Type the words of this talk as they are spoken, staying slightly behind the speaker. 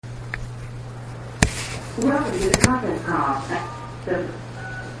Welcome to the conference call.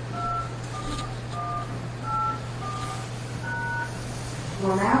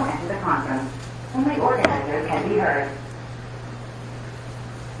 Will now enter the conference. Only organizers can be heard.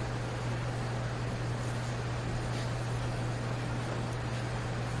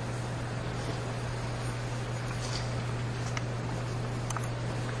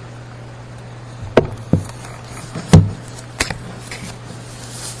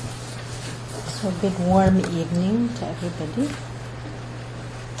 So a good warm evening to everybody.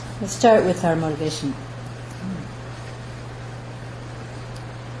 Let's start with our motivation.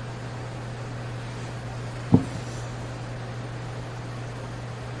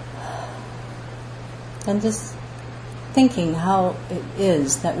 And just thinking how it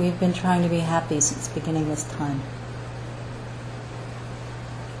is that we've been trying to be happy since beginningless time.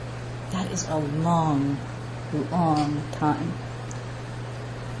 That is a long, long time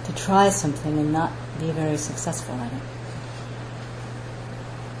to try something and not be very successful at it.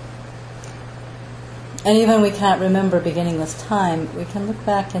 And even we can't remember beginningless time, we can look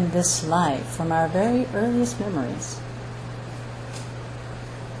back in this life from our very earliest memories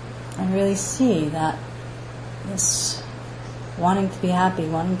and really see that this wanting to be happy,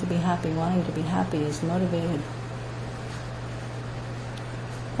 wanting to be happy, wanting to be happy is motivated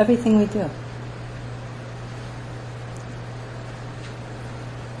everything we do.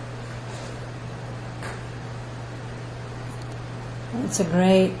 It's a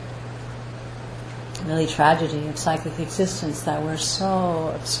great, really tragedy of cyclic existence that we're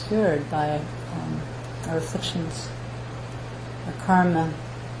so obscured by our afflictions, our karma,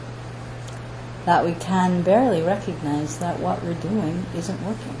 that we can barely recognize that what we're doing isn't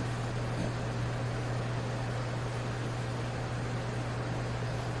working.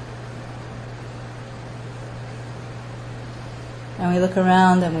 And we look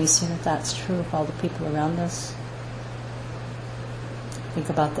around and we see that that's true of all the people around us. Think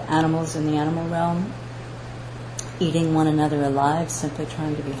about the animals in the animal realm, eating one another alive, simply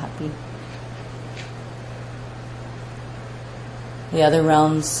trying to be happy. The other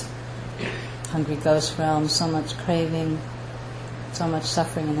realms, hungry ghost realms, so much craving, so much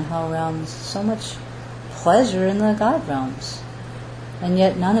suffering in the hell realms, so much pleasure in the God realms. And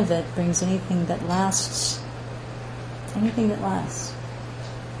yet none of it brings anything that lasts. Anything that lasts.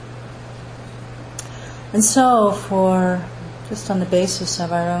 And so just on the basis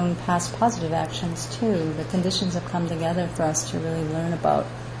of our own past positive actions too, the conditions have come together for us to really learn about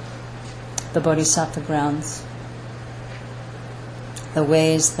the Bodhisattva grounds, the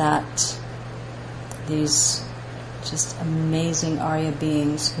ways that these just amazing Arya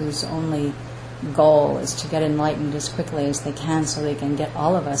beings whose only goal is to get enlightened as quickly as they can so they can get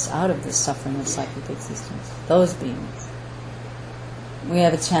all of us out of this suffering of cyclic existence. Those beings. We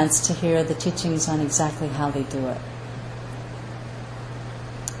have a chance to hear the teachings on exactly how they do it.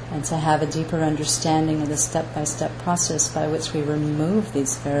 And to have a deeper understanding of the step-by-step process by which we remove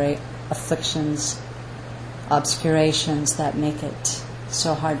these very afflictions, obscurations that make it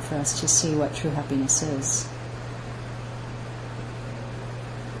so hard for us to see what true happiness is.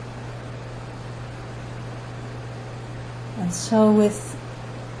 And so with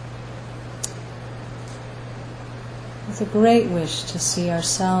a great wish to see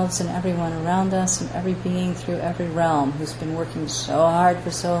ourselves and everyone around us and every being through every realm who's been working so hard for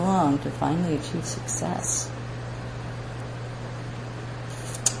so long to finally achieve success.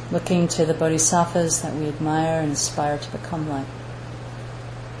 Looking to the bodhisattvas that we admire and aspire to become like.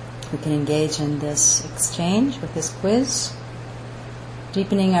 We can engage in this exchange with this quiz,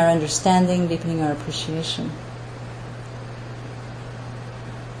 deepening our understanding, deepening our appreciation.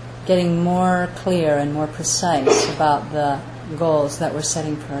 Getting more clear and more precise about the goals that we're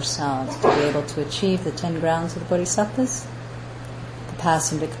setting for ourselves to be able to achieve the 10 grounds of the bodhisattvas, to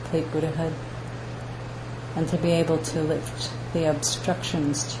pass into complete Buddhahood, and to be able to lift the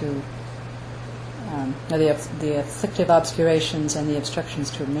obstructions to the afflictive obscurations and the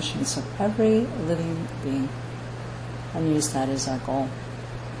obstructions to admissions of every living being, and use that as our goal.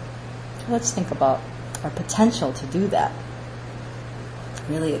 So let's think about our potential to do that.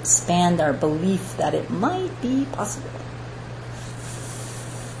 Really expand our belief that it might be possible.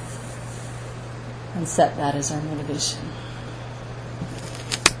 And set that as our motivation.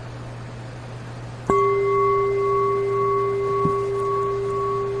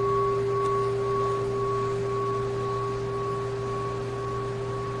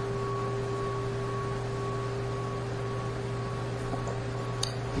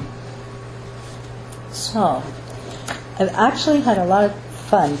 So, I've actually had a lot of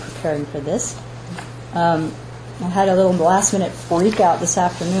fun preparing for this. I had a little last-minute freak out this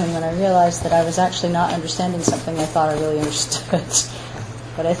afternoon when I realized that I was actually not understanding something I thought I really understood.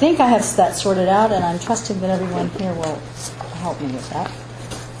 But I think I have that sorted out, and I'm trusting that everyone here will help me with that.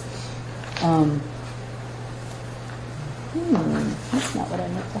 That's not what I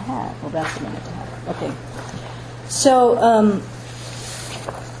meant to have. Well, that's what I meant to have. Okay. So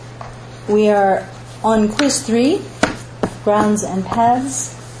we are on quiz 3, grounds and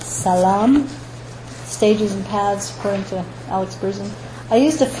paths, salam, stages and paths, according to Alex Berzin. I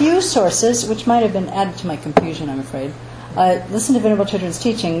used a few sources, which might have been added to my confusion, I'm afraid. I listened to Venerable Children's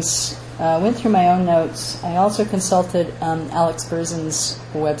teachings, went through my own notes. I also consulted Alex Berzin's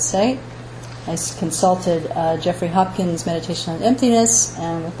website. I consulted Jeffrey Hopkins' Meditation on Emptiness,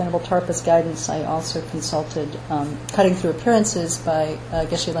 and with Venerable Tarpa's guidance, I also consulted Cutting Through Appearances by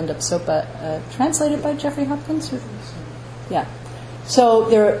Geshe Lendab Sopa, translated by Jeffrey Hopkins? Yeah. So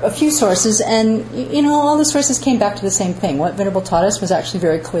there are a few sources, and, all the sources came back to the same thing. What Venerable taught us was actually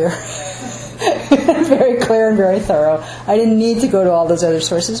very clear. Very clear and very thorough. I didn't need to go to all those other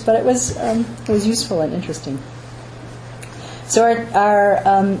sources, but it was useful and interesting. So our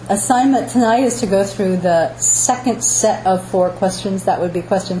assignment tonight is to go through the second set of 4 questions. That would be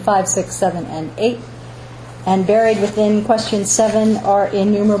question 5, 6, 7, and 8. And buried within question 7 are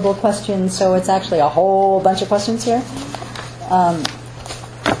innumerable questions, so it's actually a whole bunch of questions here.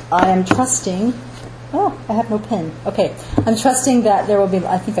 I am trusting... Oh, I have no pen. Okay. I'm trusting that there will be...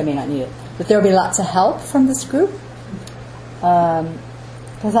 I think I may not need it. But there will be lots of help from this group.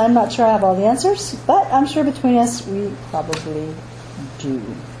 Because I'm not sure I have all the answers, but I'm sure between us we probably do.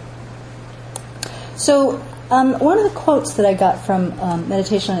 So one of the quotes that I got from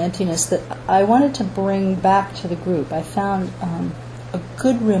Meditation on Emptiness that I wanted to bring back to the group, I found a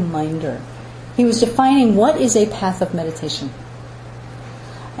good reminder. He was defining what is a path of meditation.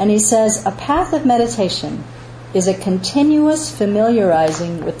 And he says, a path of meditation is a continuous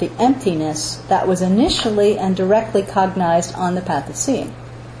familiarizing with the emptiness that was initially and directly cognized on the path of seeing.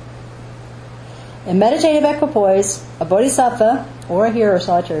 In meditative equipoise, a bodhisattva, or a hearer or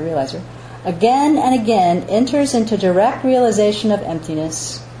solitary realizer, again and again enters into direct realization of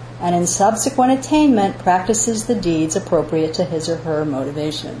emptiness, and in subsequent attainment practices the deeds appropriate to his or her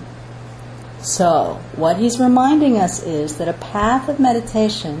motivation. So, what he's reminding us is that a path of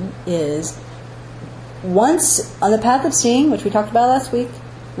meditation is, once on the path of seeing, which we talked about last week,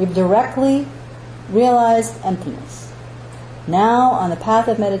 we've directly realized emptiness. Now, on the path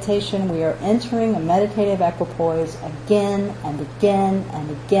of meditation, we are entering a meditative equipoise again and again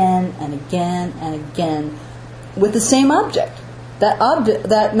and again and again and again with the same object. That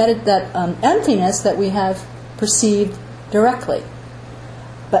emptiness that we have perceived directly.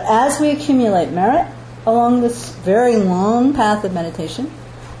 But as we accumulate merit along this very long path of meditation,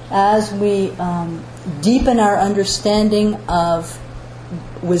 as we deepen our understanding of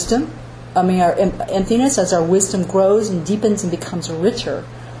wisdom, our emptiness, as our wisdom grows and deepens and becomes richer,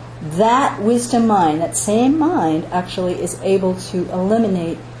 that wisdom mind, that same mind, actually is able to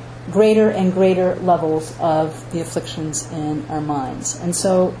eliminate greater and greater levels of the afflictions in our minds. And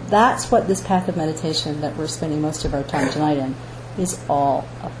so that's what this path of meditation that we're spending most of our time tonight in is all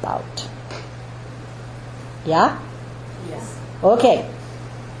about. Yeah? Yes. Okay.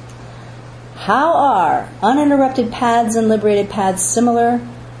 How are uninterrupted paths and liberated paths similar?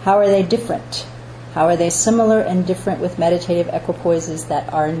 How are they different? How are they similar and different with meditative equipoises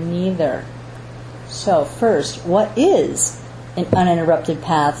that are neither? So first, what is an uninterrupted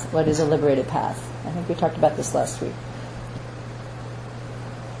path? What is a liberated path? I think we talked about this last week.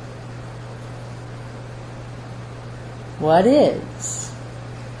 What is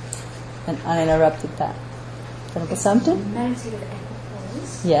an uninterrupted path? Venerable Samton? Meditative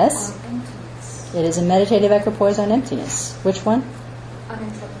equipoise. Yes. On emptiness. It is a meditative equipoise on emptiness. Which one?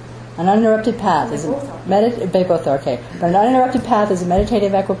 Uninterrupted. An uninterrupted path is they both are okay. But an uninterrupted path is a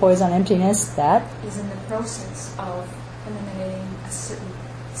meditative equipoise on emptiness that is in the process of eliminating a certain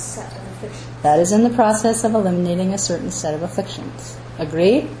set of afflictions. that is in the process of eliminating a certain set of afflictions.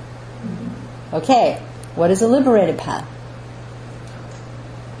 Agreed? Mm-hmm. Okay. What is a liberated path?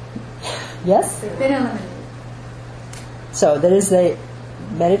 Yes? They've been eliminated. So that is the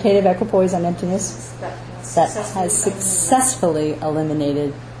meditative equipoise on emptiness That has successfully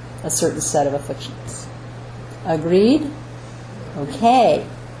eliminated a certain set of afflictions. Agreed? Okay.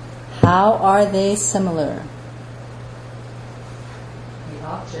 How are they similar? The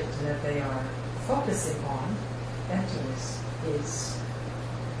object that they are focusing on, emptiness, is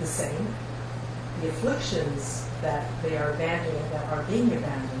the same. The afflictions that they are abandoning, that are being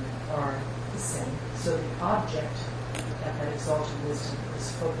abandoned, are the same. So the object that exalted wisdom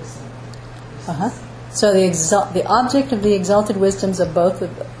is focusing on is So the object of the exalted wisdoms of both of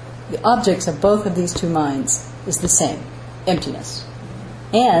the objects of both of these two minds is the same, emptiness.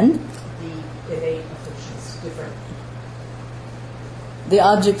 And The innate afflictions different. the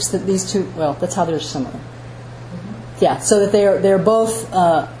objects that these two, well, that's how they're similar. Yeah, so that they're both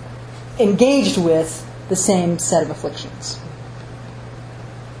engaged with the same set of afflictions.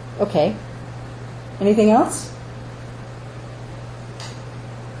 Okay. Anything else?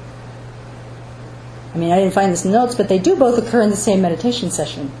 I mean, I didn't find this in the notes, but they do both occur in the same meditation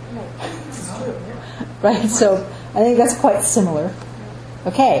session. Right? So I think that's quite similar.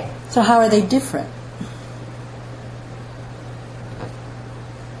 Okay, so how are they different?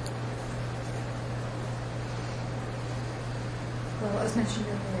 Well, as mentioned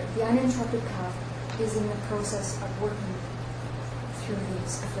earlier, the uninterrupted path is in the process of working through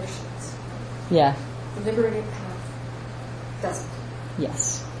these afflictions. Yeah, The liberated path doesn't.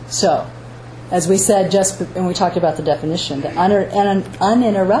 yes. So, as we said just when we talked about the definition, the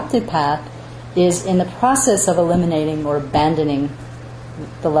uninterrupted path is in the process of eliminating or abandoning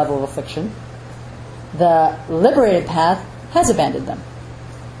the level of affliction. The liberated path has abandoned them.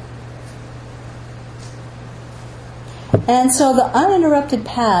 And so the uninterrupted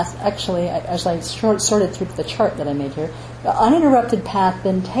path, actually, as I sorted through the chart that I made here, the uninterrupted path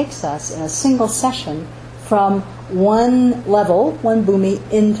then takes us in a single session from one level, one bhumi,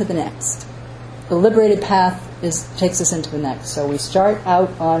 into the next. The liberated path takes us into the next. So we start out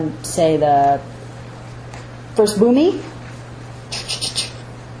on, say, the first bhumi.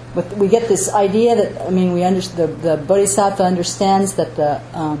 We get this idea that, I mean, the bodhisattva understands that the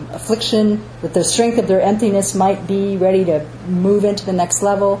affliction, with the strength of their emptiness, might be ready to move into the next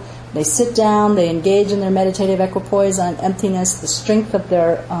level. They sit down, they engage in their meditative equipoise on emptiness. The strength of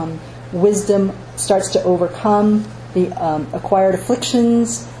their wisdom starts to overcome the acquired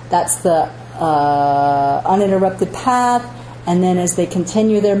afflictions. That's the uninterrupted path. And then as they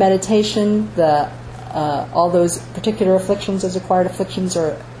continue their meditation, all those particular afflictions, those acquired afflictions,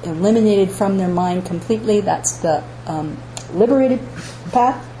 are eliminated from their mind completely. That's the liberated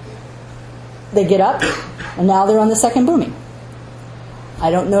path. They get up, and now they're on the second bhumi. I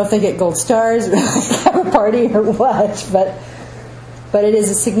don't know if they get gold stars or have a party or what, but it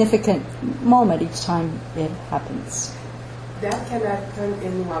is a significant moment each time it happens. That can happen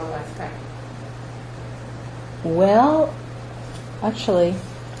in one lifetime. Well, actually,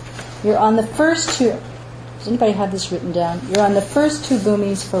 you're on the first two. Does anybody have this written down? You're on the first two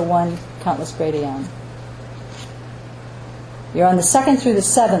bhumis for one countless great aeon. You're on the second through the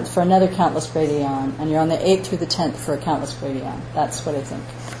seventh for another countless great aeon, and you're on the 8th through the 10th for a countless great aeon. That's what I think.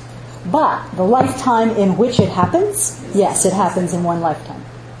 But the lifetime in which it happens, yes, it happens in one lifetime.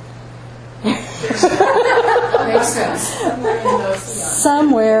 Makes sense.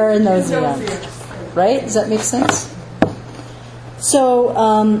 Somewhere in those eons. Right? Does that make sense? So,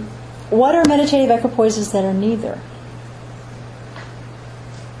 what are meditative equipoises that are neither?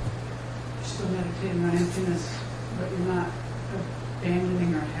 You're still meditating on emptiness, but you're not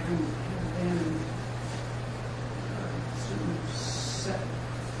abandoning or having abandoned certain set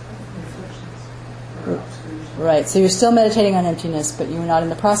reflections or obscurations. Right, so you're still meditating on emptiness, but you're not in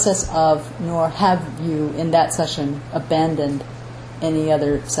the process of, nor have you in that session abandoned any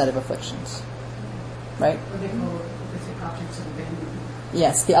other set of afflictions. Right? What they call objects of abandonment.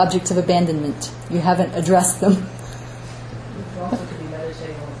 Yes, the objects of abandonment. You haven't addressed them. You also could be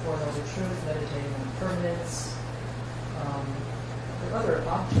meditating on the Four Noble Truths, meditating on permanence, or other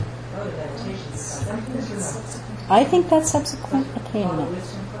objects, other meditations. I think that's subsequent attainment.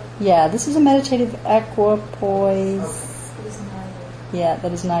 Yeah, this is a meditative equipoise. It is neither. Yeah,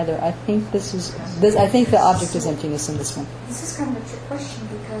 that is neither. I think I think the object is emptiness in this one. This is kind of a trick question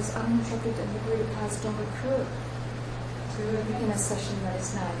because uninterrupted and liberated paths don't occur in a session that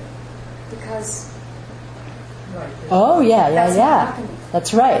is neither. Because Right. Oh, yeah. that's not happening.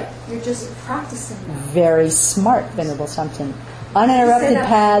 That's right. You're just practicing that. Very smart, Venerable Samson. Uninterrupted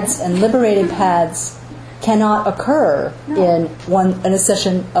paths and liberated paths cannot occur in a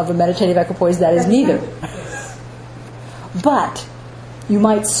session of a meditative equipoise that is neither. But you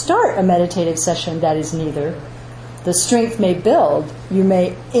might start a meditative session that is neither. The strength may build. You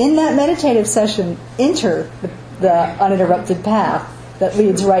may, in that meditative session, enter the uninterrupted path that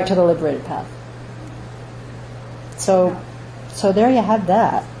leads right to the liberated path. So there you have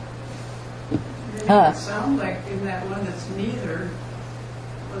that. It sounds like in that one that's neither,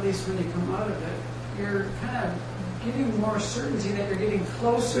 at least when you come out of it, you're kind of getting more certainty that you're getting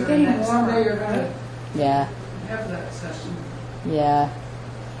closer, You're getting and that warmer. someday you're going to Yeah. have that session. Yeah.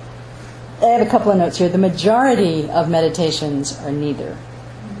 I have a couple of notes here. The majority of meditations are neither.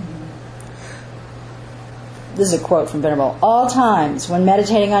 this is a quote from Venerable, all times when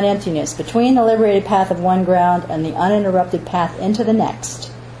meditating on emptiness, between the liberated path of one ground and the uninterrupted path into the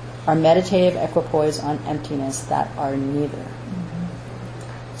next, are meditative equipoise on emptiness that are neither.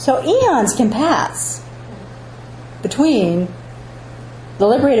 So eons can pass between the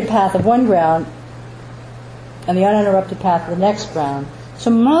liberated path of one ground and the uninterrupted path of the next ground. So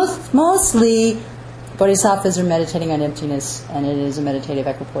mostly bodhisattvas are meditating on emptiness, and it is a meditative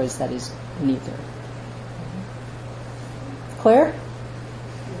equipoise that is neither. Clear?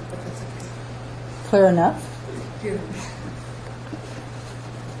 Clear enough?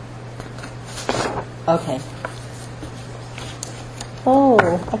 Okay. Oh,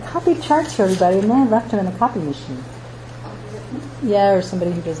 I copied charts for everybody, and then I left them in the copy machine. Yeah, or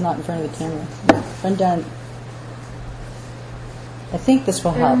somebody who is not in front of the camera. Run down. I think this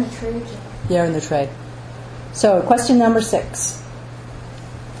will help. They're in the tray. So, question number 6.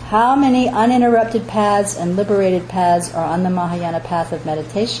 How many uninterrupted paths and liberated paths are on the Mahayana path of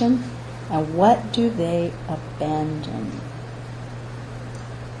meditation, and what do they abandon?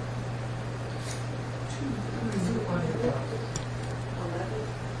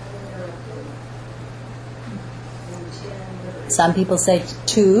 Some people say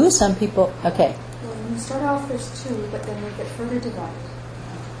 2, some people... Okay. Well, when you start off, there's 2, but then they get further divided.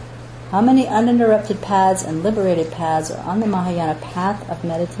 How many uninterrupted paths and liberated paths are on the Mahayana path of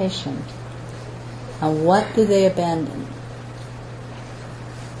meditation? And what do they abandon?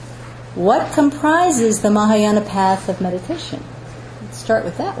 What comprises the Mahayana path of meditation? Let's start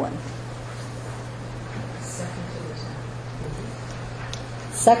with that one.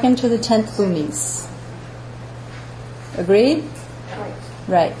 Second to the 10th bhumis. Agreed?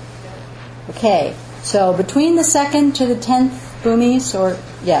 Right. Okay. So between the 2nd to the 10th bhumis, or,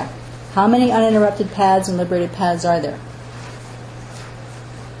 yeah, how many uninterrupted paths and liberated paths are there?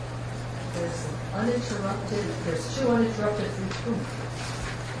 There's 2 uninterrupted for each bhumi.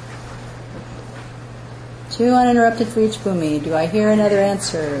 2 uninterrupted for each bhumi. Do I hear another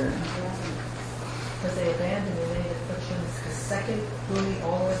answer? Because they abandon in many afflictions the 2nd bhumi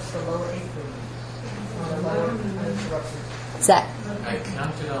all the way to the lower 8th bhumi. On the lower uninterrupted. Zach? I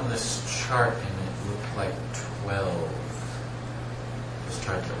counted on this chart and it looked like 12. This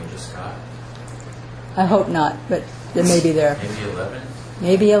chart that we just got. I hope not, but it may be there. Maybe 11?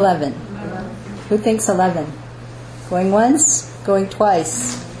 Maybe 11. Who thinks 11? Going once? Going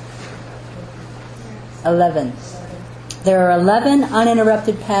twice? 11. There are 11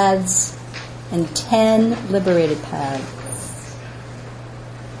 uninterrupted paths and 10 liberated paths.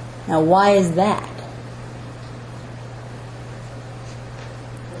 Now, why is that?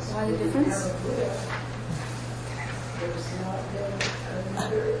 Why the difference?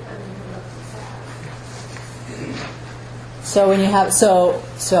 So when you have so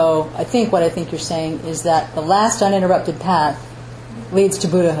I think what I think you're saying is that the last uninterrupted path leads to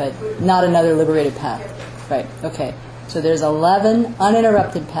Buddhahood, not another liberated path. Right. Okay. So there's 11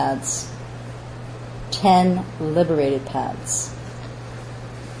 uninterrupted paths, 10 liberated paths.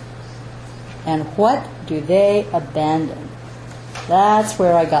 And what do they abandon? That's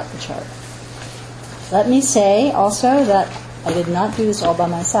where I got the chart. Let me say also that I did not do this all by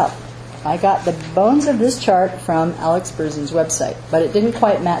myself. I got the bones of this chart from Alex Berzin's website, but it didn't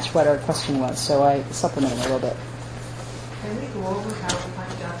quite match what our question was, so I supplemented a little bit. Can we go over how we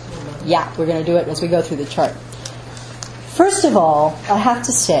got to 11? Yeah, we're going to do it as we go through the chart. First of all, I have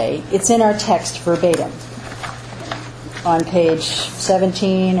to say, it's in our text verbatim on page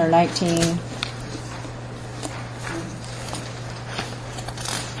 17 or 19.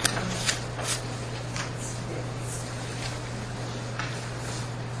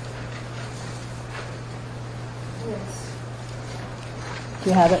 Yes. Do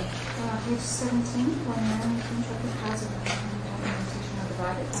you have it? Page 17, when man interrupted paths of meditation are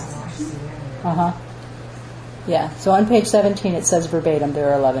divided. That section. Uh-huh. Yeah, so on page 17 it says verbatim there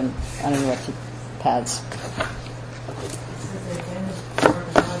are 11 uninterrupted paths.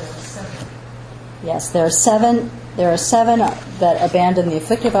 Yes, there are seven that abandon the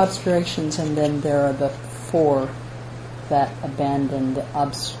afflictive obscurations, and then there are the 4 that abandon the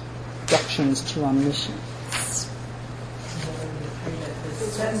obstructions to omniscience.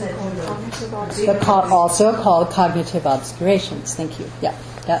 But also called cognitive obscurations. Thank you. Yeah.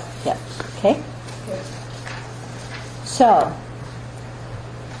 Okay? So,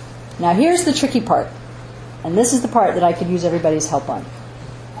 now here's the tricky part. And this is the part that I could use everybody's help on.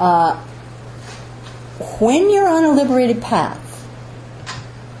 When you're on a liberated path,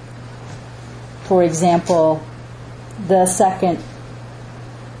 for example, the 2nd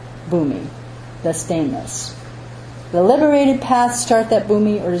bhumi, the stainless, the liberated path start that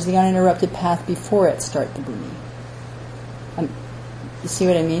bhumi, or does the uninterrupted path before it start the bhumi? You see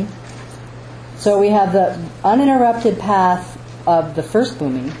what I mean? So we have the uninterrupted path of the first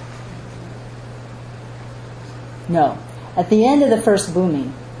bhumi. No. At the end of the first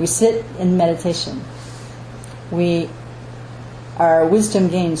bhumi, we sit in meditation. Our wisdom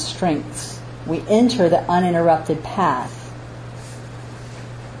gains strength. We enter the uninterrupted path,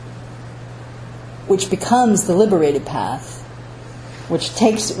 which becomes the liberated path, which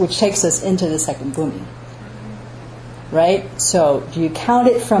takes us into the second bhumi. Right? So, do you count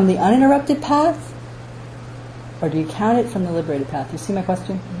it from the uninterrupted path, or do you count it from the liberated path? You see my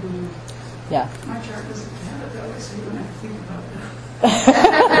question? Mm-hmm. Yeah. My chart doesn't have it that way, so you don't have to think about that.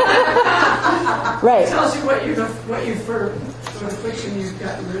 Right. It tells you what you for affliction you've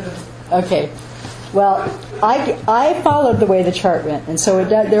gotten rid of. Okay. Well, I followed the way the chart went, and so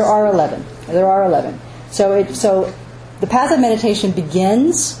there are 11. There are 11. So the path of meditation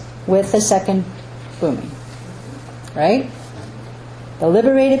begins with the second bhumi, right? The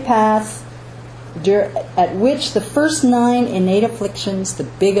liberated path, at which the first 9 innate afflictions, the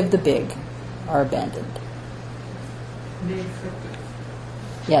big of the big, are abandoned.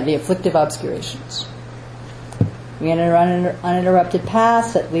 Yeah, the afflictive obscurations. We enter an uninterrupted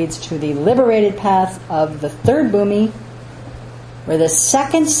path that leads to the liberated path of the third bhumi, where the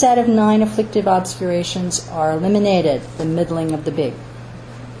second set of 9 afflictive obscurations are eliminated, the middling of the big.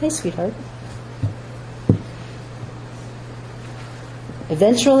 Hey, sweetheart.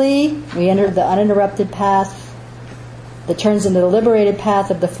 Eventually, we enter the uninterrupted path that turns into the liberated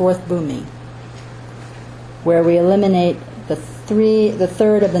path of the fourth bhumi, where we eliminate the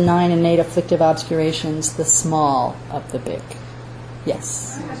third of the 9 innate afflictive obscurations, the small of the big.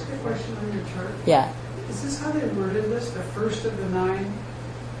 Yes. Can I ask a question on your chart? Yeah. Is this how they worded this? The first of the 9?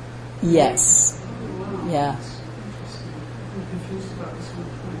 Yes. Oh, wow. Yeah. That's interesting. I've been confused about this one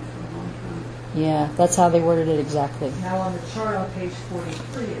point for a long time. Yeah, that's how they worded it exactly. Now on the chart on page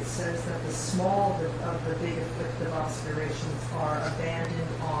 43, it says that the small of the big afflictive obscurations are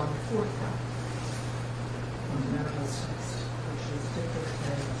abandoned on the fourth round. On the Menopause text, which is different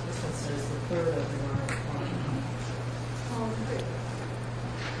than this one says the third of the 9 on.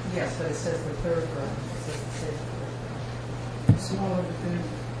 Yes, but it says the third round. It doesn't say the fourth round. Small of the big.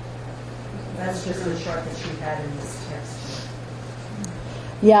 That's just the chart that she had in this text.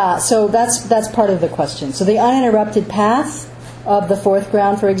 Yeah, so that's part of the question. So the uninterrupted path of the fourth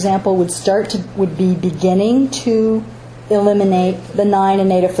ground, for example, would be beginning to eliminate the 9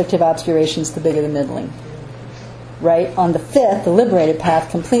 innate afflictive obscurations, the big of the middling. Right? On the fifth, the liberated path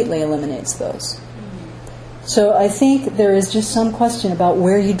completely eliminates those. So I think there is just some question about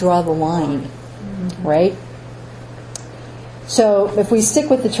where you draw the line, right? So if we stick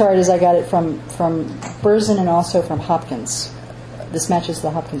with the chart as I got it from Berzin and also from Hopkins, this matches the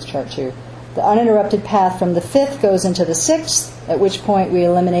Hopkins chart too. The uninterrupted path from the fifth goes into the sixth, at which point we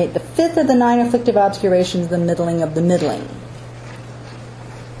eliminate the fifth of the 9 afflictive obscurations, the middling of the middling.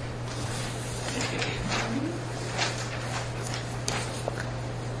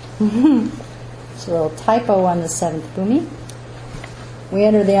 So a little typo on the 7th bhumi. We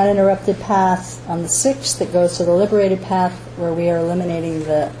enter the uninterrupted path on the 6th that goes to the liberated path, where we are eliminating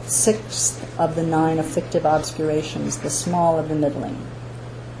the 6th of the 9 afflictive obscurations, the small of the middling.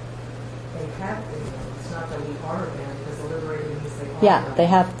 They have been. It's not that we are abandoned, because the liberated means they are. Yeah, they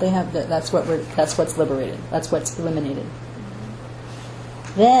have. That's what's liberated. That's what's eliminated.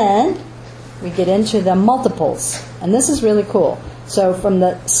 Then we get into the multiples, and this is really cool. So from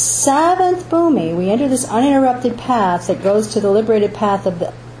the 7th bhumi, we enter this uninterrupted path that goes to the liberated path of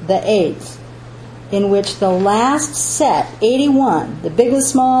the 8th, in which the last set, 81, the big of the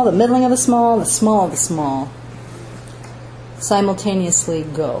small, the middling of the small of the small, simultaneously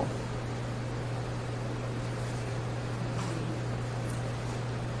go.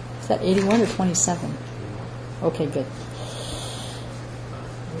 Is that 81 or 27? Okay, good.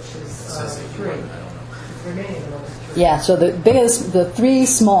 Which is Says 3. I don't know. The remaining one is 3. Yeah, so the 3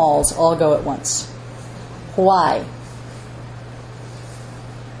 smalls all go at once. Why?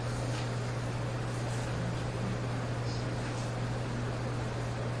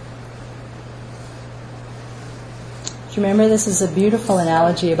 Do you remember, this is a beautiful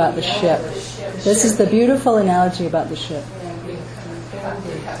analogy about the ship. This is the beautiful analogy about the ship. They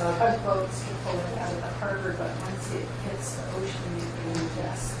have tugboats to pull it out of the harbor, but once it hits the ocean, you can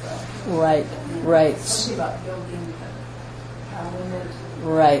ingest the... Right. Something about building the limit.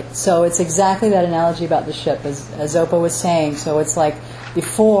 Right. So it's exactly that analogy about the ship, as Zopa was saying. So it's like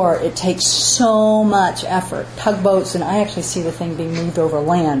before, it takes so much effort. Tugboats, and I actually see the thing being moved over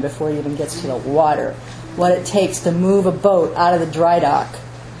land before it even gets to the water. what it takes to move a boat out of the dry dock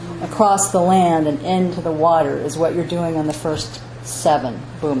across the land and into the water is what you're doing on the first 7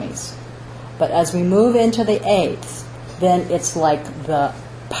 bhumis. But as we move into the 8th, then it's like the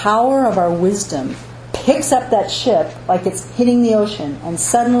power of our wisdom picks up that ship like it's hitting the ocean, and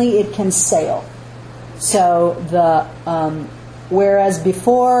suddenly it can sail. So whereas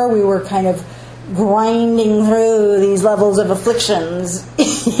before we were kind of grinding through these levels of afflictions,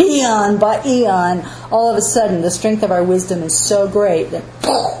 eon by eon, all of a sudden the strength of our wisdom is so great that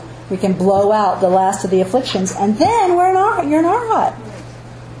we can blow out the last of the afflictions, and then you're in Arhat.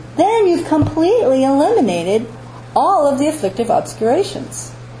 Then you've completely eliminated all of the afflictive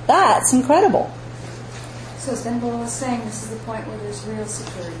obscurations. That's incredible. So as Venerable was saying, this is the point where there's real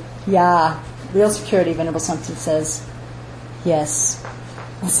security. Yeah, real security, Venerable Samson says. Yes.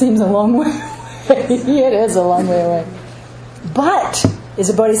 It seems a long way away. It is a long way away. But is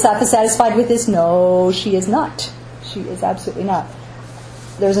a bodhisattva satisfied with this? No, she is not. She is absolutely not.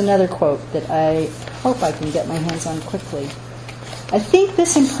 There's another quote that I hope I can get my hands on quickly. I think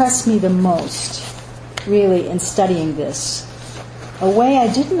this impressed me the most, really, in studying this. A way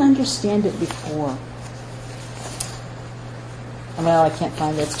I didn't understand it before. Well, I can't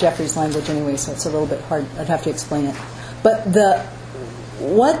find it. It's Jeffrey's language anyway, so it's a little bit hard. I'd have to explain it. But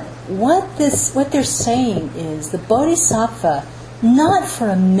what they're saying is the bodhisattva, not for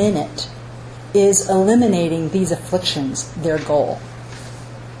a minute, is eliminating these afflictions their goal.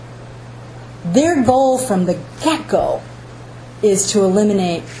 Their goal from the get-go is to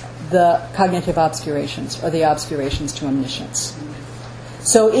eliminate the cognitive obscurations, or the obscurations to omniscience.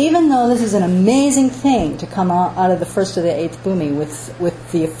 So even though this is an amazing thing to come out of the first of the 8th bhumi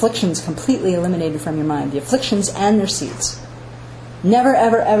with the afflictions completely eliminated from your mind, the afflictions and their seeds, never,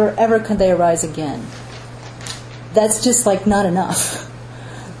 ever, ever, ever could they arise again. That's just like not enough.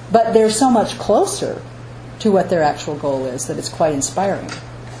 But they're so much closer to what their actual goal is that it's quite inspiring.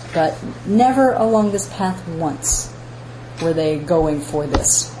 But never along this path once were they going for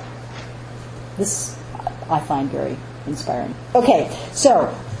this. This I find very inspiring. Okay, so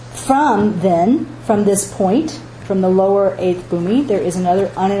from this point, from the lower 8th bhumi, there is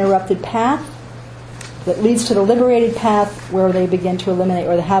another uninterrupted path that leads to the liberated path where they begin to eliminate,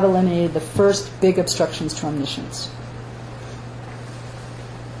 or they have eliminated, the first big obstructions to omniscience.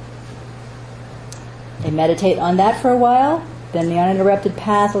 They meditate on that for a while. Then the uninterrupted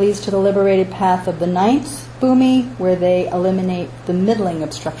path leads to the liberated path of the 9th bhumi, where they eliminate the middling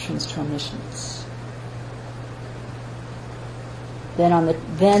obstructions to omniscience.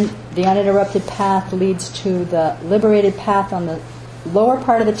 Then the uninterrupted path leads to the liberated path on the lower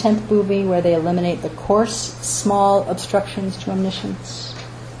part of the 10th bhumi, where they eliminate the coarse, small obstructions to omniscience.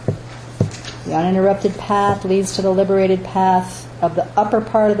 The uninterrupted path leads to the liberated path of the upper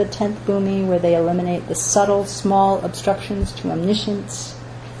part of the 10th bhumi, where they eliminate the subtle, small obstructions to omniscience.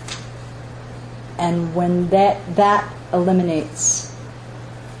 And when that eliminates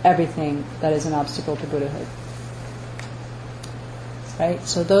everything that is an obstacle to Buddhahood. Right?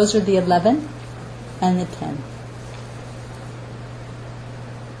 So those are the 11 and the 10.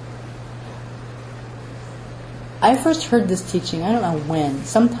 I first heard this teaching, I don't know when,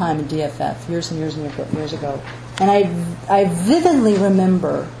 sometime in DFF, years and years and years ago. And I vividly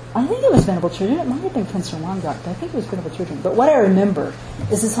remember, I think it was Venerable Children, it might have been Prince Ramangak, but I think it was Venerable Children. But what I remember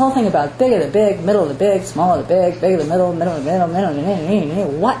is this whole thing about big of the big, middle of the big, small of the big of the middle, middle of the middle, middle of the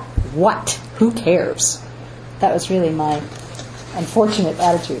middle. What? Who cares? That was really my unfortunate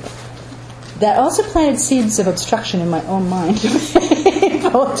attitude. That also planted seeds of obstruction in my own mind to be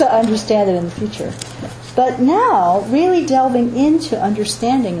able to understand it in the future. But now, really delving into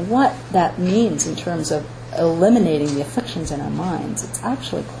understanding what that means in terms of eliminating the afflictions in our minds, it's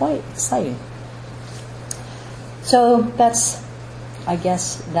actually quite exciting. So that's, I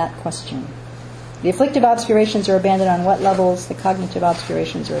guess, that question. The afflictive obscurations are abandoned on what levels? The cognitive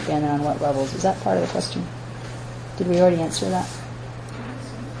obscurations are abandoned on what levels? Is that part of the question? Did we already answer that?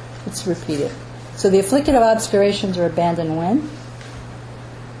 Let's repeat it. So the afflictive obscurations are abandoned when?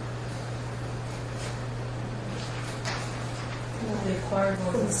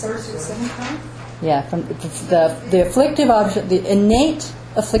 From the first to the 7th time? Yeah, from the afflictive the innate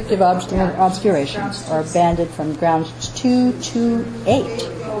afflictive obscurations are abandoned from grounds 2 to 8.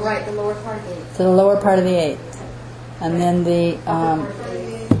 Oh, right, the lower part of the 8th. To the lower part of the 8th. And then the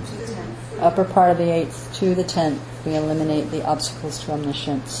upper part of the 8th to the 10th, we eliminate the obstacles to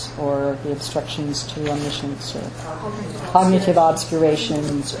omniscience, or the obstructions to omniscience, or cognitive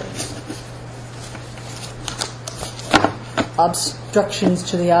obscurations, or obstructions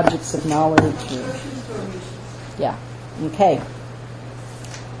to the objects of knowledge. Yeah. Okay.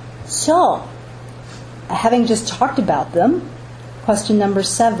 So, having just talked about them, question number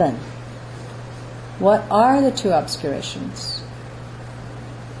 7. What are the two obscurations?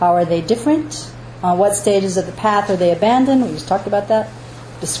 How are they different? On what stages of the path are they abandoned? We just talked about that.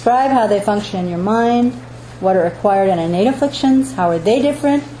 Describe how they function in your mind. What are acquired and innate afflictions? How are they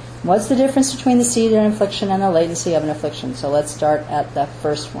different? What's the difference between the seed of an affliction and the latency of an affliction? So let's start at the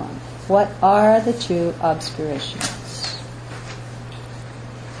first one. What are the two obscurations?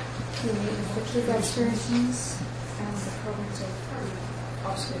 The afflictive obscurations and the cognitive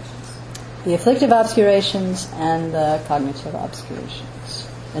obscurations. The afflictive obscurations and the cognitive obscurations.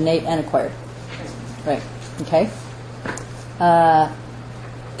 Innate and acquired. Right. Okay.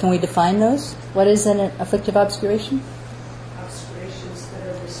 Can we define those? What is an afflictive obscuration? Obscurations that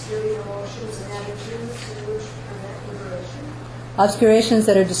are disturbing emotions and attitudes in which prevent liberation. Obscurations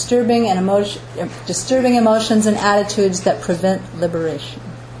that are disturbing emotions and attitudes that prevent liberation.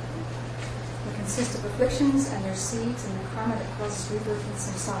 They consist of afflictions and their seeds and the karma that causes rebirth in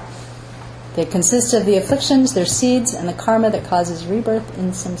samsara. They consist of the afflictions, their seeds, and the karma that causes rebirth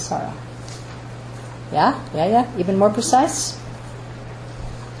in samsara. Yeah? Even more precise?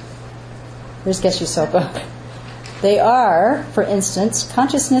 There's Geshe Soka. They are, for instance,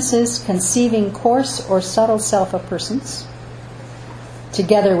 consciousnesses conceiving coarse or subtle self of persons,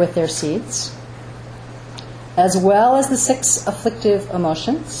 together with their seeds, as well as the 6 afflictive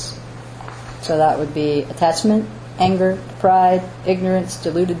emotions. So that would be attachment, anger, pride, ignorance,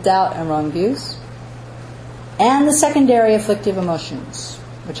 deluded doubt, and wrong views. And the secondary afflictive emotions,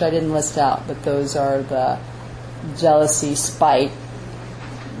 which I didn't list out, but those are the jealousy, spite,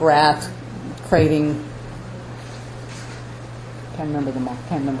 wrath, craving. Can't remember them all.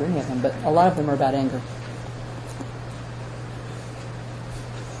 Can't remember any of them, but a lot of them are about anger.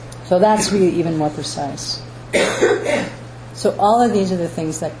 So that's really even more precise. So all of these are the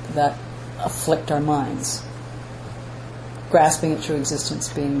things that afflict our minds. Grasping at true existence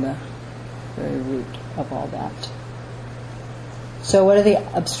being the very root of all that. So what are the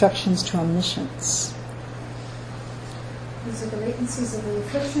obstructions to omniscience? These are the latencies of the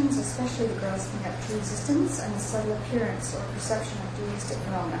afflictions, especially the grasping at true existence and the subtle appearance or perception of dualistic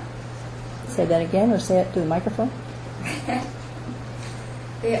phenomena. Say that again, or say it to the microphone.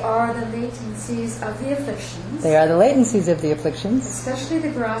 They are the latencies of the afflictions. They are the latencies of the afflictions, Especially the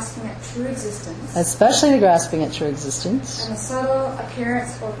grasping at true existence. especially the grasping at true existence, And the subtle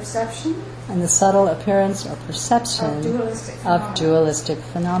appearance or perception and the subtle appearance or perception of dualistic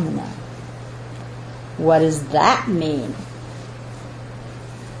phenomena. phenomena. What does that mean?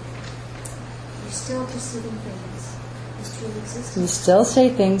 You're still perceiving things as truly You existent. still say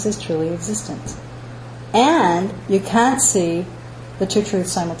things as truly existent. And you can't see the two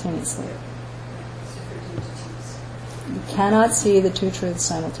truths simultaneously. You cannot see the two truths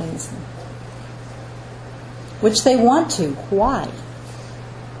simultaneously. Which they want to. Why?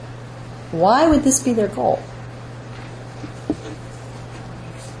 Why would this be their goal?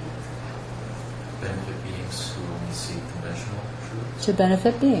 Benefit beings who only see conventional truths. To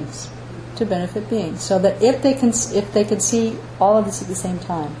benefit beings. To benefit beings. So that if they could see all of this at the same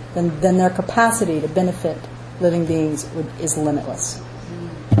time, then their capacity to benefit living beings is limitless.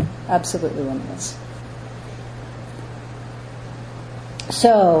 Absolutely limitless.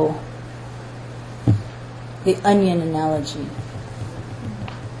 So, the onion analogy.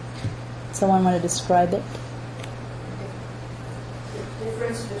 Someone want to describe it? The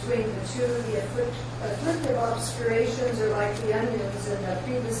difference between the two, the afflictive obscurations are like the onions, and the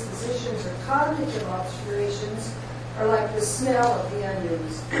predispositions or cognitive obscurations are like the smell of the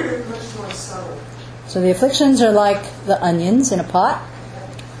onions, much more subtle. So the afflictions are like the onions in a pot,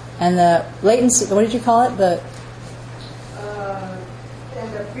 and the latency, what did you call it?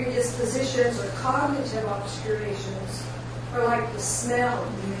 And the predispositions or cognitive obscurations are like the smell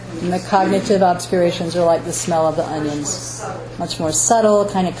of the onions. And the cognitive obscurations are like the smell of the onions. Much more subtle,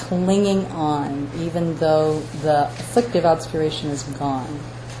 kind of clinging on, even though the afflictive obscuration is gone.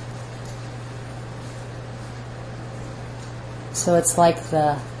 So it's like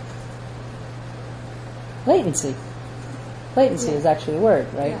the latency. Latency is actually the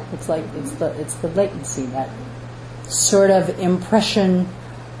word, right? Yeah. It's like it's the latency, that sort of impression.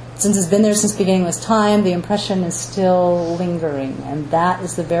 Since it's been there since beginningless time, the impression is still lingering, and that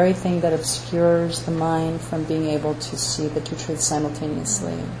is the very thing that obscures the mind from being able to see the two truths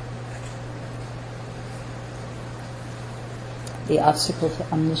simultaneously. The obstacle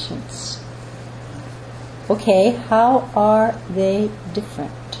to omniscience. Okay, how are they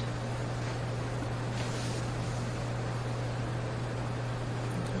different?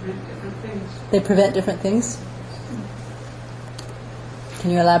 Different things. They prevent different things?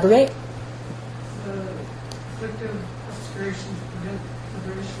 Can you elaborate? afflictive obscurations prevent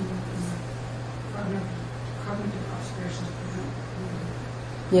liberation, and cognitive obscurations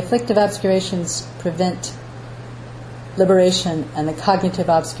prevent The afflictive obscurations prevent liberation, and the cognitive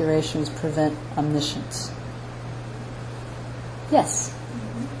obscurations prevent omniscience. Yes.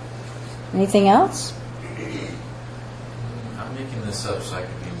 Anything else? I'm making this up so I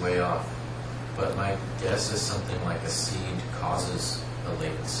could be way off, but my guess is something like a seed causes a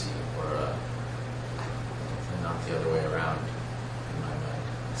latency, or not the other way around in my mind.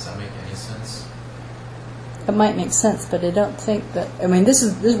 Does that make any sense? It might make sense, but I don't think that. I mean, this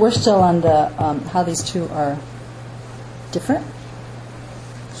we're still on the how these two are different.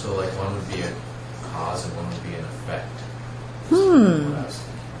 So, like, one would be a cause and one would be an effect. What I was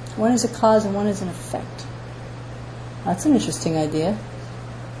thinking. One is a cause and one is an effect. That's an interesting idea.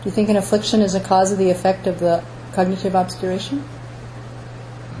 Do you think an affliction is a cause of the effect of the cognitive obscuration?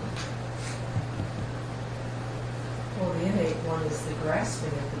 Well, the innate one is the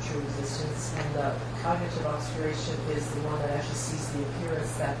grasping of the true existence, and the cognitive obscuration is the one that actually sees the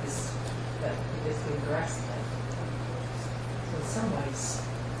appearance that is being grasped at. So in some ways,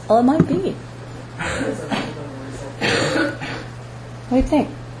 Well, it might be. it is a result. What do you think?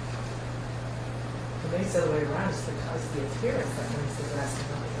 Maybe it's the other way around. It's the appearance that brings the grasping,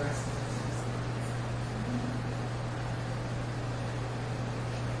 not the grasping.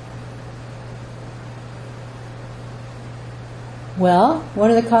 Well, what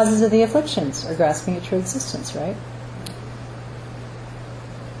are the causes of the afflictions? Or grasping at true existence, right?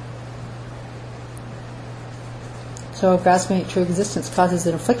 So if grasping at true existence causes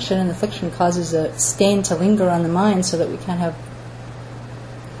an affliction, and the affliction causes a stain to linger on the mind so that we can't have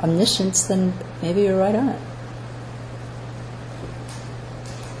omniscience, then maybe you're right on it.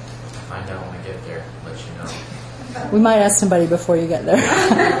 Find out when I get there, let you know. We might ask somebody before you get there.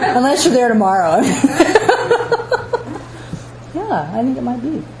 Unless you're there tomorrow. Yeah, I think it might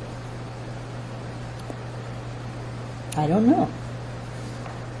be. I don't know.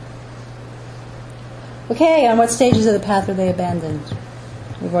 Okay, on what stages of the path are they abandoned?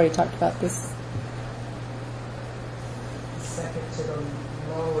 We've already talked about this. The second to the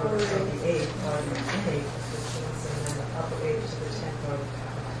lower of the eighth are the innate afflictions, and then the upper eighth to the 10th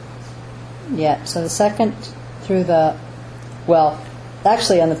are Yeah, so the second through the, well,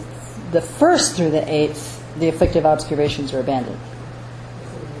 actually on the first through the eighth, the afflictive obscurations are abandoned,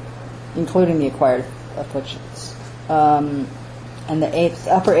 including the acquired afflictions. And the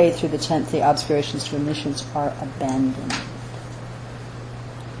upper eighth through the 10th, the obscurations to omniscience are abandoned.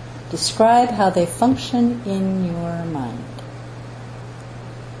 Describe how they function in your mind.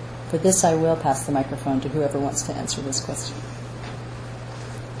 For this, I will pass the microphone to whoever wants to answer this question.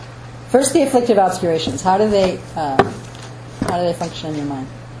 First, the afflictive obscurations. How do they function in your mind?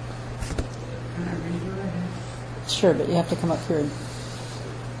 Can I read what I have? Sure, but you have to come up here. And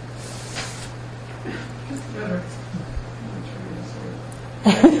Just better. I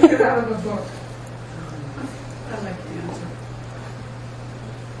took it out of a book. I like the answer.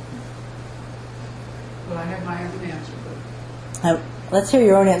 Well, I have my own answer, but let's hear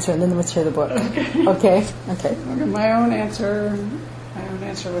your own answer, and then let's hear the book. Okay. Okay. Okay, my own answer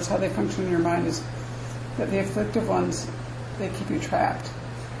was how they function in your mind is that the afflictive ones, they keep you trapped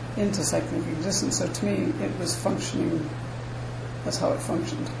into cyclic existence. So to me, it was functioning. That's how it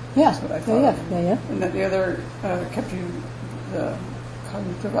functioned. Yeah. That's what I thought. Yeah. And that the other kept you, the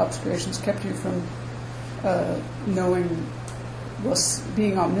cognitive obscurations kept you from knowing,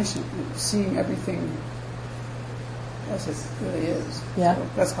 being omniscient, seeing everything as it really is. Yeah. So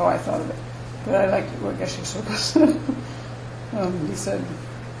that's how I thought of it. But I liked what Geshe Soka said. He said,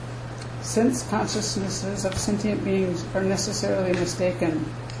 since consciousnesses of sentient beings are necessarily mistaken,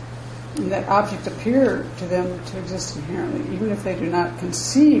 and that objects appear to them to exist inherently, even if they do not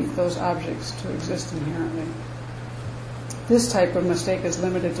conceive those objects to exist inherently. This type of mistake is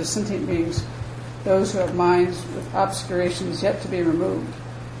limited to sentient beings, those who have minds with obscurations yet to be removed.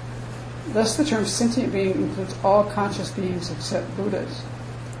 Thus the term sentient being includes all conscious beings except Buddhas.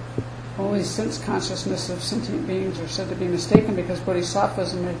 Only sense consciousness of sentient beings are said to be mistaken because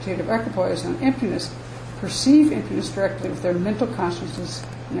bodhisattvas and meditative equipoise on emptiness perceive emptiness directly with their mental consciousness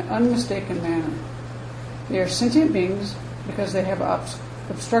in an unmistaken manner. They are sentient beings because they have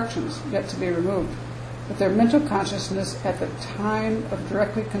obstructions yet to be removed, but their mental consciousness at the time of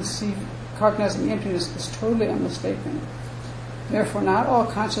directly cognizing emptiness is totally unmistaken. Therefore, not all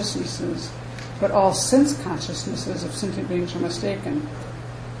consciousnesses, but all sense consciousnesses of sentient beings are mistaken.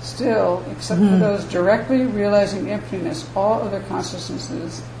 Still, except for those directly realizing emptiness, all other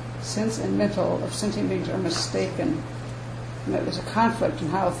consciousnesses, sense and mental, of sentient beings are mistaken. And that there's a conflict in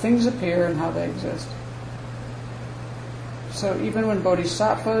how things appear and how they exist. So even when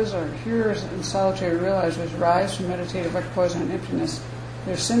bodhisattvas or hearers and solitary realizers rise from meditative equipoise on emptiness,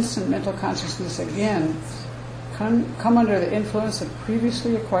 their sense and mental consciousness again come under the influence of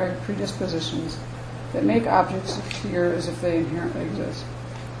previously acquired predispositions that make objects appear as if they inherently exist.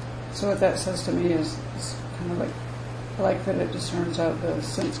 So what that says to me is kind of like, I like that it discerns out the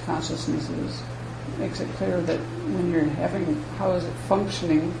sense consciousnesses, makes it clear that when you're having, how is it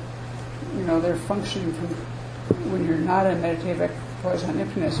functioning, they're functioning from, when you're not in meditative equipoise on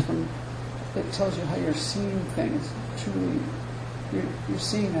emptiness, it tells you how you're seeing things truly. You're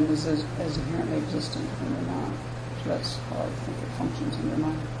seeing them as inherently existent when they're not. So that's how I think it functions in your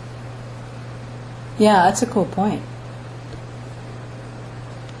mind. Yeah, that's a cool point.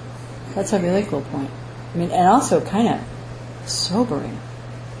 That's a really cool point. I mean, and also kind of sobering.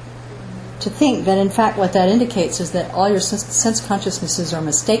 To think that, in fact, what that indicates is that all your sense consciousnesses are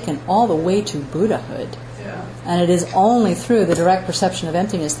mistaken all the way to Buddhahood. Yeah. And it is only through the direct perception of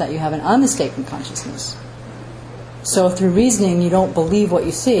emptiness that you have an unmistaken consciousness. So through reasoning, you don't believe what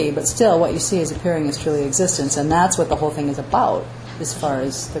you see, but still what you see is appearing as truly existence, and that's what the whole thing is about, as far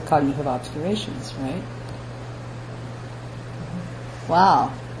as the cognitive obscurations, right?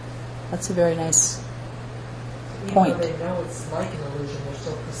 Wow. That's a very nice point. Even though they know it's like an illusion, they're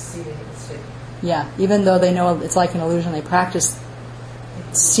still perceiving it mistakenly. Yeah, even though they know it's like an illusion, they practice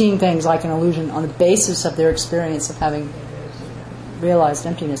seeing things like an illusion on the basis of their experience of having realized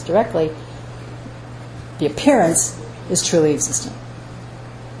emptiness directly. The appearance is truly existent.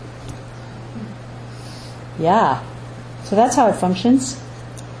 Yeah. So that's how it functions.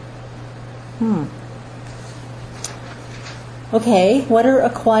 Okay, what are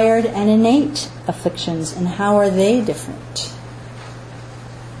acquired and innate afflictions, and how are they different?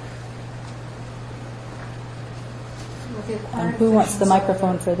 Well, the acquired And who wants the afflictions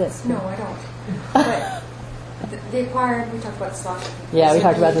microphone are- for this? No, I don't. But the acquired, we talked about this last week. Yeah, we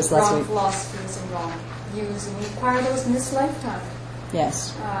talked about this last wrong week. philosophies and wrong views, and we acquire those in this lifetime.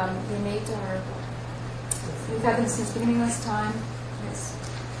 Yes. The innate are, we've had them since the beginning of this time. Yes.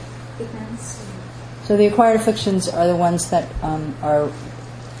 Ignorance. So the acquired afflictions are the ones that are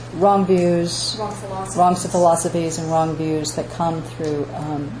wrong views, Wrong philosophies. wrong philosophies and wrong views that come through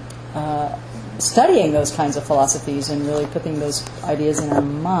studying those kinds of philosophies and really putting those ideas in our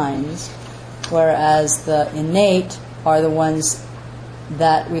minds, whereas the innate are the ones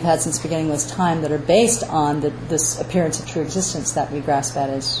that we've had since the beginning of this time that are based on this appearance of true existence that we grasp at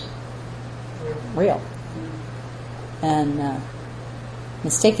as real. And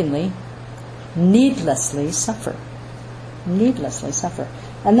mistakenly, needlessly suffer. Needlessly suffer.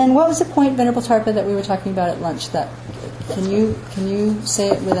 And then what was the point, Venerable Tarpa, that we were talking about at lunch? That can you say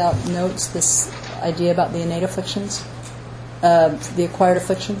it without notes, this idea about the innate afflictions? The acquired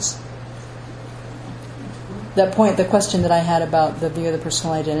afflictions? That point, the question that I had about the view of the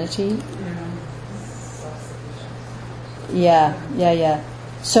personal identity. Yeah.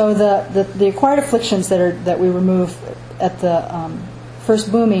 So the acquired afflictions that we remove at the first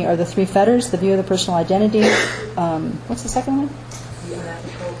bhumi are the three fetters, the view of the personal identity. What's the second one? The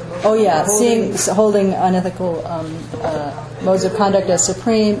unethical, Oh yeah, holding unethical modes of conduct as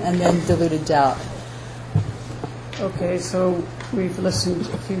supreme, and then deluded doubt. Okay, so we've listened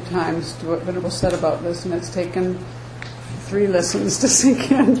a few times to what Venerable said about this, and it's taken 3 listens to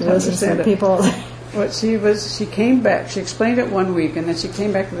sink in to understand it. People. What she came back, she explained it one week, and then she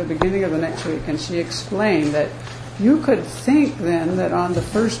came back to the beginning of the next week, and she explained that you could think then that on the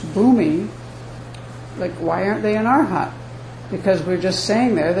first bhumi, like, why aren't they an arhat? Because we're just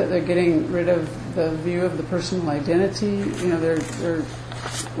saying there that they're getting rid of the view of the personal identity, they're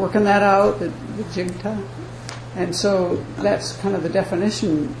working that out, the jigta. And so that's kind of the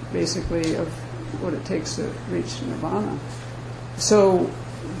definition, basically, of what it takes to reach nirvana. So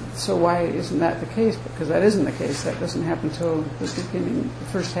why isn't that the case? Because that isn't the case. That doesn't happen until the beginning, the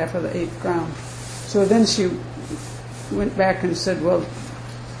first half of the 8th ground. So then she went back and said, well,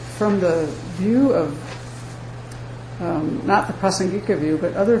 from the view of, not the Prasangika view,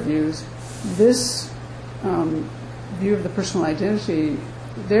 but other views, this view of the personal identity,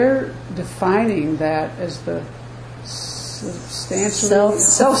 they're defining that as the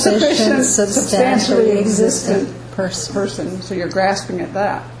self-sufficient, substantially existent person. So you're grasping at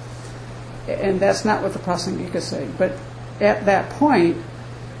that. And that's not what the Prasangika say. But at that point,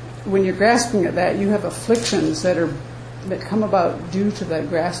 when you're grasping at that, you have afflictions that come about due to that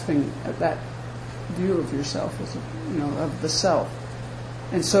grasping at that view of yourself, of the self.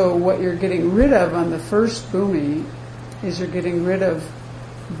 And so what you're getting rid of on the first bhumi is you're getting rid of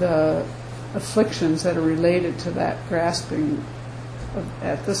the afflictions that are related to that grasping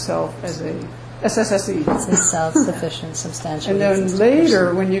at the self as a SSSE. It's a self-sufficient, substantial. And then existing later,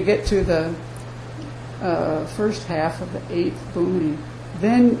 person. when you get to the first half of the 8th Bhumi,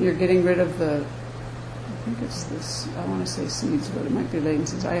 then you're getting rid of the, I think it's this, I want to say seeds, but it might be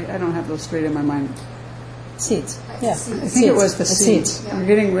latencies. I don't have those straight in my mind. Seeds. Yeah. I think it was the It's seeds. Yeah. You're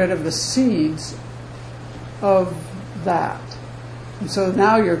getting rid of the seeds of that. And so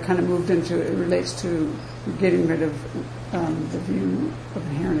now you're kind of moved into, it relates to getting rid of the view of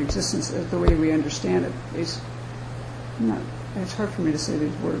inherent existence as the way we understand it. It's hard for me to say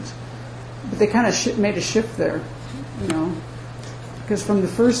these words. But they kind of made a shift there, you know. Because in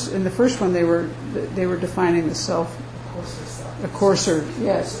the first one they were defining the self, the coarser,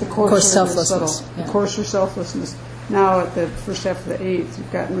 yes, the coarser, Coarse the selflessness, subtle, yeah. the coarser selflessness. Now at the first half of the 8th,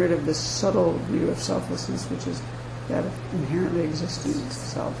 you've gotten rid of this subtle view of selflessness, which is that of inherently existing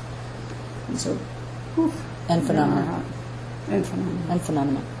self. And so, poof, And phenomena. And phenomena. And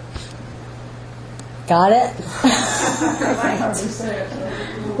phenomena. Got it?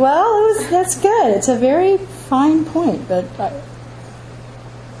 Well, that's good. It's a very fine point, but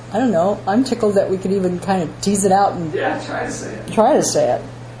I don't know. I'm tickled that we could even kind of tease it out and Try to say it. try to say it.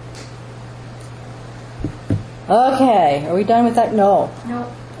 Okay, are we done with that? No. No.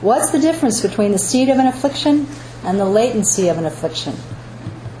 What's the difference between the seed of an affliction and the latency of an affliction?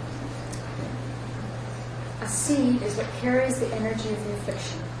 A seed is what carries the energy of the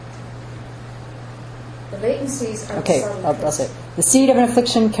affliction. The latencies are Okay, the subtle I'll traits. say it. The seed of an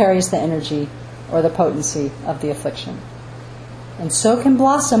affliction carries the energy or the potency of the affliction. And so can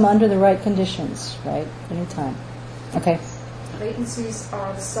blossom under the right conditions, right? Anytime. Okay. Latencies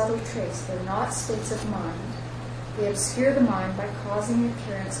are the subtle traits. They're not states of mind. They obscure the mind by causing the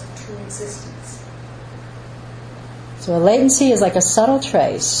appearance of true existence. So a latency is like a subtle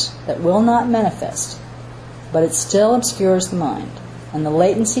trace that will not manifest, but it still obscures the mind. And the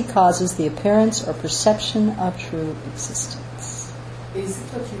latency causes the appearance or perception of true existence. Is it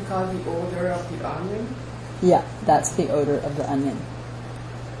what you call the odor of the onion? Yeah, that's the odor of the onion.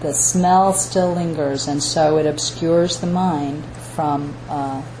 The smell still lingers, and so it obscures the mind from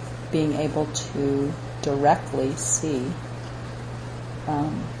being able to directly see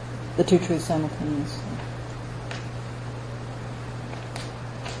the two truths simultaneously.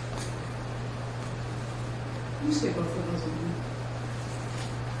 You say both of those again.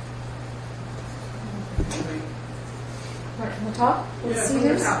 Right, on the top? With Yeah, the take it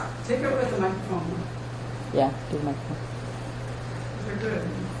seeds? out. Take it with the microphone. Yeah, do the microphone. They're good.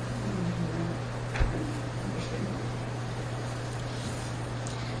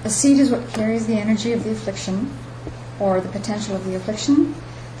 A seed is what carries the energy of the affliction, or the potential of the affliction.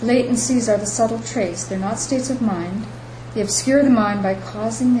 Latencies are the subtle traits. They're not states of mind. They obscure the mind by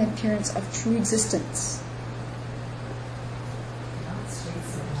causing the appearance of true existence.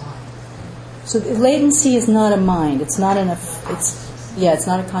 So the latency is not a mind. It's not it's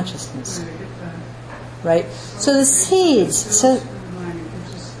not a consciousness, right? So the seeds. So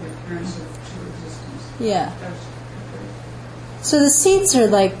yeah. So the seeds are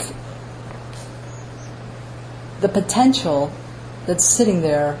like the potential that's sitting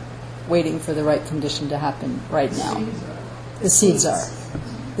there waiting for the right condition to happen right now. The seeds are.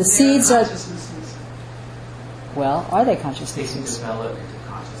 The seeds are. Well, are they They can consciousnesses? develop into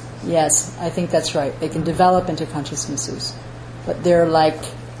consciousness. Yes, I think that's right. They can develop into consciousnesses. But they're like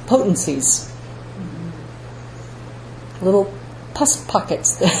potencies. Little pus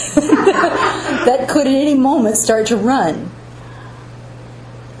pockets that could at any moment start to run.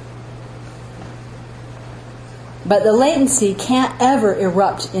 But the latency can't ever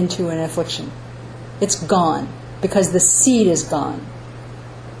erupt into an affliction. It's gone because the seed is gone.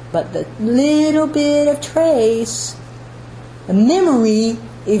 But the little bit of trace, the memory,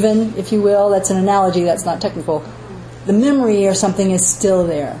 even if you will, that's an analogy, that's not technical, the memory or something is still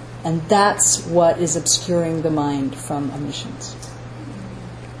there. And that's what is obscuring the mind from omissions.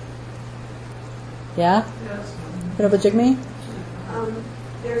 Yeah? Put up a jigme?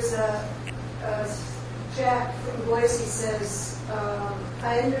 There's a Jack from Boise says,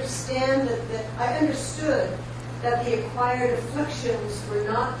 I understood that the acquired afflictions were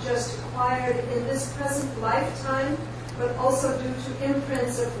not just acquired in this present lifetime, but also due to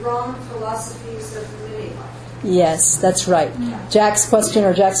imprints of wrong philosophies of the mini life. Yes, that's right. Jack's question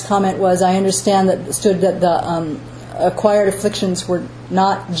or Jack's comment was, I understood that the acquired afflictions were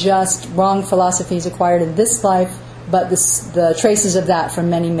not just wrong philosophies acquired in this life, but the traces of that from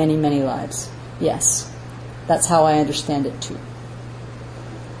many, many, many lives. Yes, that's how I understand it too.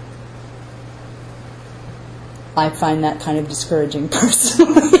 I find that kind of discouraging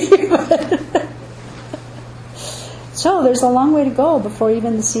personally. So there's a long way to go before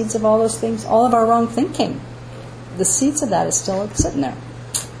even the seeds of all those things, all of our wrong thinking, the seeds of that is still sitting there.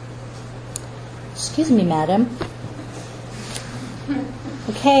 Excuse me, madam.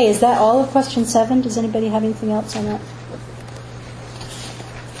 Okay, is that all of question 7? Does anybody have anything else on that?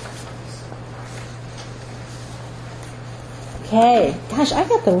 Okay. Gosh, I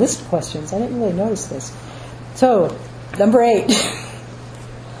got the list of questions. I didn't really notice this. So, number 8.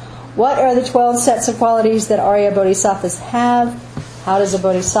 What are the 12 sets of qualities that Arya Bodhisattvas have? How does a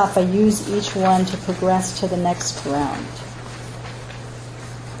Bodhisattva use each one to progress to the next round?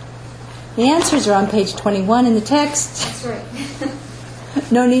 The answers are on page 21 in the text. That's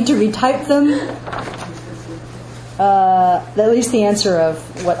right. No need to retype them. At least the answer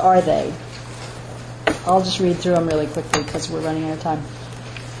of what are they. I'll just read through them really quickly because we're running out of time.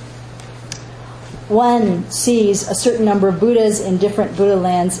 1 sees a certain number of Buddhas in different Buddha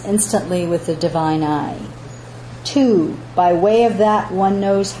lands instantly with the divine eye. 2, by way of that one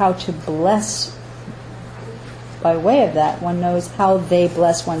knows how to bless. By way of that one knows how they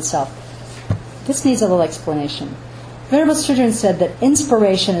bless oneself. This needs a little explanation. Venerable Sridharan said that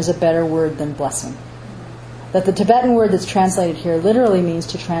inspiration is a better word than blessing. That the Tibetan word that's translated here literally means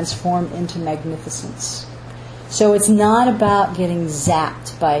to transform into magnificence. So it's not about getting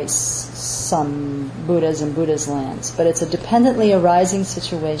zapped by some Buddhas and Buddha's lands, but it's a dependently arising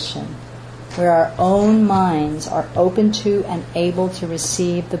situation where our own minds are open to and able to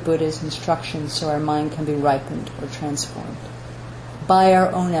receive the Buddha's instructions so our mind can be ripened or transformed by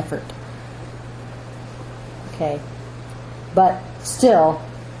our own effort. Okay. But still,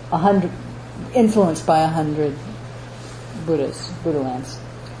 100, influenced by 100 Buddha lands.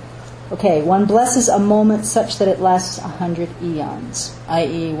 Okay, one blesses a moment such that it lasts 100 eons,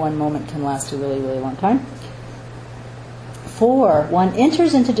 i.e. one moment can last a really, really long time. 4, one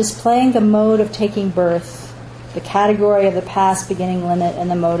enters into displaying the mode of taking birth, the category of the past beginning limit, and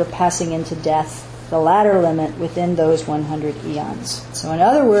the mode of passing into death, the latter limit within those 100 eons. So in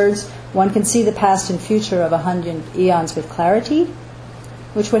other words, one can see the past and future of 100 eons with clarity,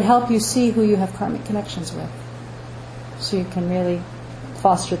 which would help you see who you have karmic connections with. So you can really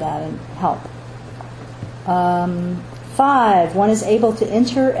foster that and help. 5, one is able to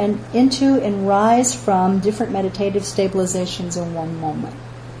enter into and rise from different meditative stabilizations in one moment.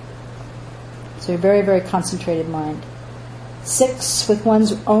 So a very, very concentrated mind. 6, with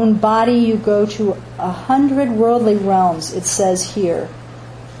one's own body, you go to 100 worldly realms, it says here.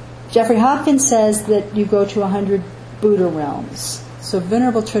 Jeffrey Hopkins says that you go to 100 Buddha realms. So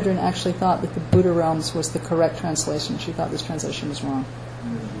Venerable Tridran actually thought that the Buddha realms was the correct translation. She thought this translation was wrong.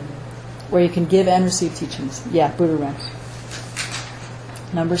 Where you can give and receive teachings. Yeah, Buddha realms.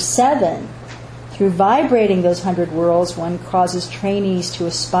 Number 7, through vibrating those 100 worlds, one causes trainees to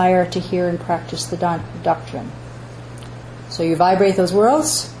aspire to hear and practice the doctrine. So you vibrate those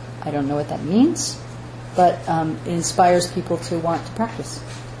worlds. I don't know what that means, but it inspires people to want to practice.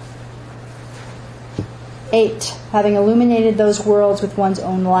 8, having illuminated those worlds with one's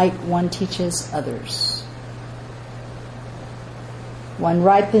own light, one teaches others. One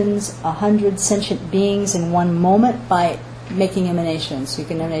ripens 100 sentient beings in one moment by making emanations. So you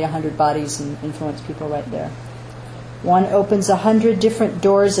can emanate 100 bodies and influence people right there. One opens 100 different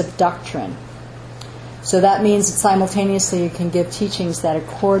doors of doctrine. So that means that simultaneously you can give teachings that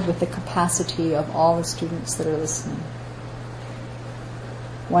accord with the capacity of all the students that are listening.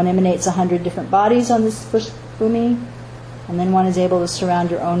 One emanates 100 different bodies on this first bhumi, and then one is able to surround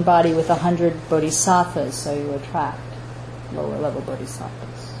your own body with 100 bodhisattvas, so you attract lower level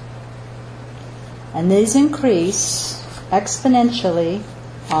bodhisattvas. And these increase exponentially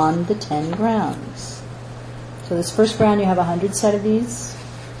on the 10 grounds. So this first ground you have 100 set of these.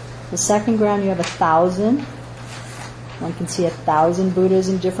 The second ground you have 1,000. One can see 1,000 Buddhas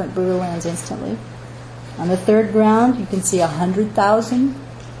in different Buddha lands instantly. On the third ground you can see 100,000.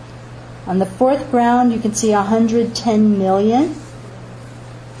 On the fourth ground you can see 110 million.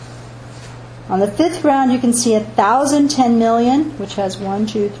 On the fifth ground you can see 1,010 million, which has 1,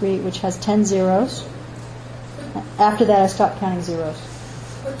 2, 3, which has 10 zeros. After that I stopped counting zeros.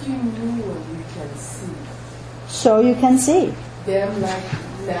 What do you mean when you can see? So you can see. Them like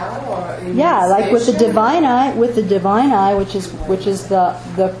now or in Like with the station? divine eye, which is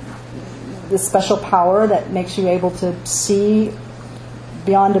the special power that makes you able to see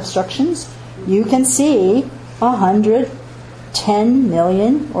beyond obstructions. You can see 110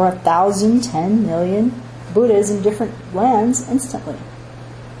 million or 1,010 million Buddhas in different lands instantly.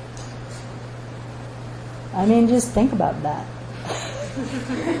 I mean, just think about that.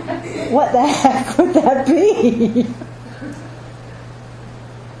 What the heck would that be?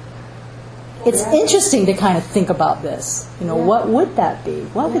 it's interesting to kind of think about this. What would that be?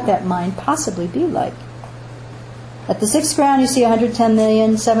 What would that mind possibly be like? At the 6th ground, you see 110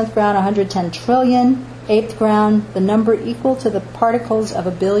 million. 7th ground, 110 trillion. 8th ground, the number equal to the particles of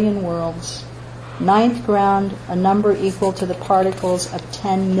 1 billion worlds. 9th ground, a number equal to the particles of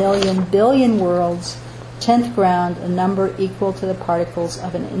 10 million billion worlds. 10th ground, a number equal to the particles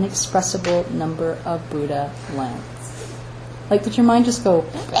of an inexpressible number of Buddha lengths. Like, did your mind just go...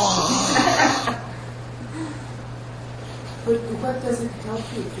 But what does it help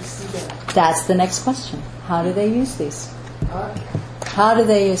you to see that? That's the next question. How do they use these? How do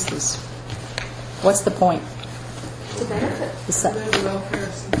they use these? What's the point? To benefit. The welfare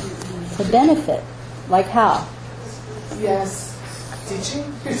of sentient The benefit. Like how? beings. Yes. Teaching?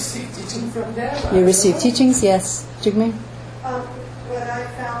 You receive teaching from them? You receive teachings, yes. Jigme? What I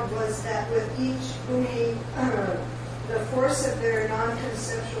found was that with each uni, the force of their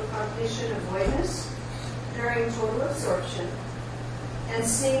non-conceptual cognition of voidness during total absorption, and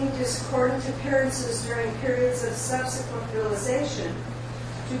seeing discordant appearances during periods of subsequent realization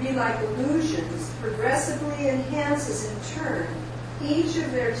to be like illusions, progressively enhances in turn each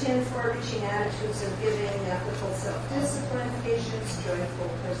of their 10 far-reaching attitudes of giving, ethical self-discipline, patience, joyful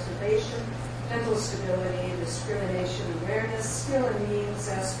preservation, mental stability, discrimination, awareness, skill and means,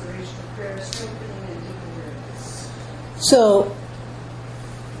 aspirational prayer, strengthening, and deep awareness. So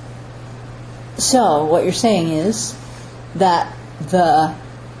what you're saying is that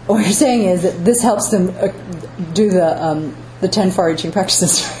this helps them do the 10 far-reaching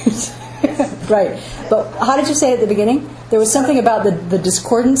practices, right? But how did you say at the beginning? There was something about the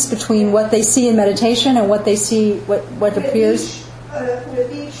discordance between what they see in meditation and what they see, what appears.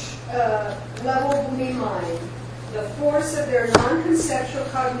 With each level of Buddhi mind, the force of their non-conceptual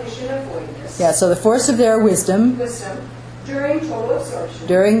cognition of voidness. Yeah. So the force of their wisdom during total absorption.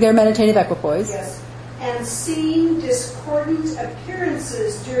 During their meditative equipoise. Yes. And seeing discordant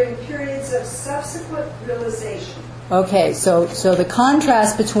appearances during periods of subsequent realization. Okay, so the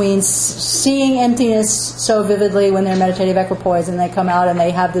contrast between seeing emptiness so vividly when they're meditative equipoise and they come out and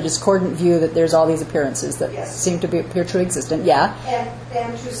they have the discordant view that there's all these appearances that seem to appear true existent, yeah.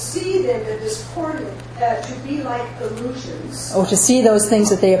 And to see them, the discordant, to be like illusions. Oh, to see those things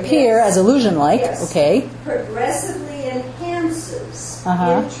that they appear as illusion-like, okay. Progressively enhances,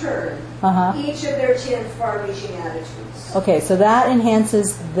 in turn, each of their 10 far-reaching attitudes. Okay, so that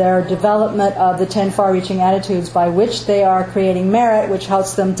enhances their development of the 10 far-reaching attitudes by which they are creating merit, which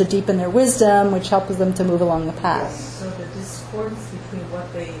helps them to deepen their wisdom, which helps them to move along the path. So the discordance between what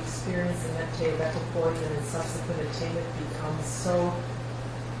they experience in meditative equipoise and in subsequent attainment becomes so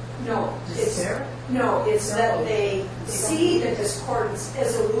disparate? It's that they see the discordance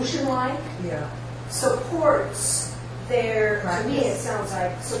as illusion-like, supports their, to me it sounds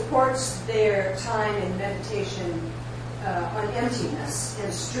like, supports their time in meditation on emptiness,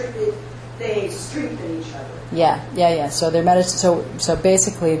 and they strengthen each other. Yeah. So they're so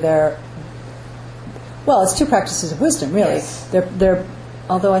basically they're, well, it's 2 practices of wisdom, really. Yes. They're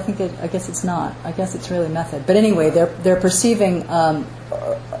although I guess it's not. I guess it's really method. But anyway, they're perceiving,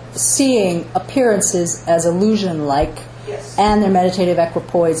 seeing appearances as illusion-like, and their meditative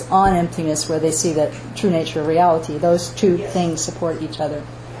equipoise on emptiness, where they see that true nature of reality. Those 2 things support each other,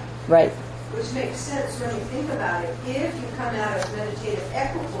 right? Which makes sense when you think about it. If you come out of meditative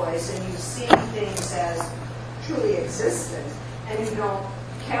equipoise and you see things as truly existent, and you don't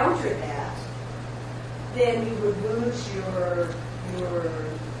counter that, then you would lose your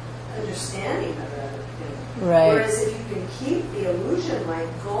understanding of everything. Right. Whereas if you can keep the illusion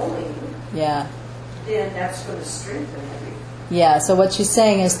going, then that's going to strengthen everything. Yeah. So what she's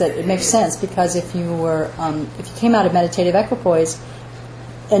saying is that it makes sense, because if you came out of meditative equipoise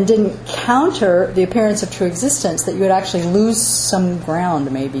and didn't counter the appearance of true existence, that you would actually lose some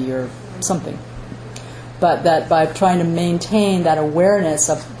ground, maybe, or something. But that by trying to maintain that awareness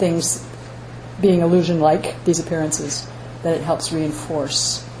of things being illusion-like, these appearances, that it helps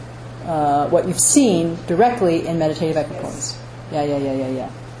reinforce what you've seen directly in meditative equipoise. Yeah.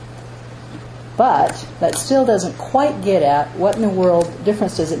 But that still doesn't quite get at what in the world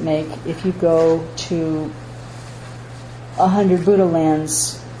difference does it make if you go to 100 Buddha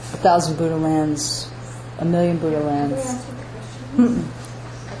lands, 1,000 Buddha lands, 1,000,000 Buddha lands. Can we answer the question?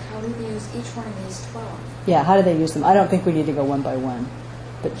 Like how do we use each one of these 12? Yeah, how do they use them? I don't think we need to go one by one.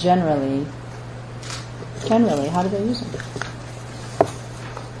 But generally, how do they use them?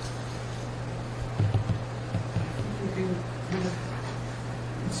 You can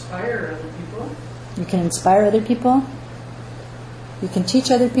inspire other people. You can inspire other people. You can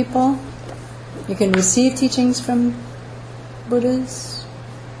teach other people. You can receive teachings from Buddhas.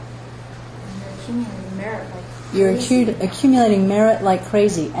 accumulating merit like You're crazy. accumulating merit like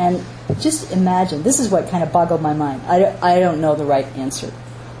crazy. And just imagine, this is what kind of boggled my mind. I don't know the right answer.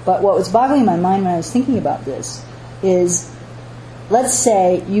 But what was boggling my mind when I was thinking about this is, let's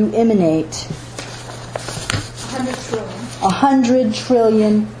say you emanate 100 trillion. 100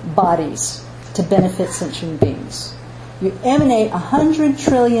 trillion bodies to benefit sentient beings. You emanate 100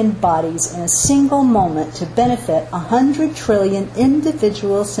 trillion bodies in a single moment to benefit 100 trillion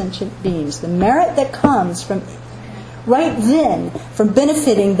individual sentient beings. The merit that comes from right then from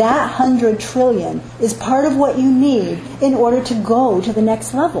benefiting that 100 trillion is part of what you need in order to go to the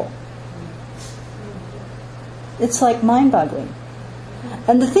next level. It's like mind-boggling.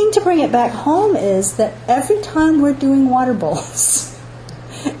 And the thing to bring it back home is that every time we're doing water bowls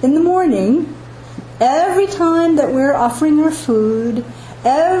in the morning, every time that we're offering our food,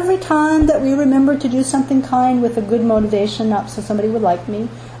 every time that we remember to do something kind with a good motivation, not so somebody would like me,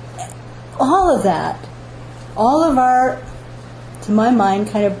 all of that, all of our, to my mind,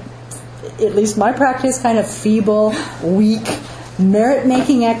 kind of, at least my practice, kind of feeble, weak,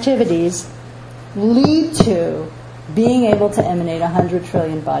 merit-making activities lead to being able to emanate 100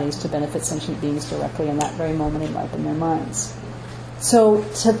 trillion bodies to benefit sentient beings directly in that very moment and ripen their minds. So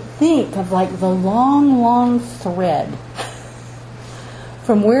to think of like the long, long thread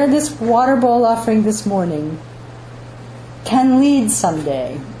from where this water bowl offering this morning can lead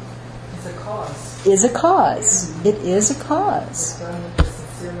someday It's a cause. is a cause. It is a cause. It's done with a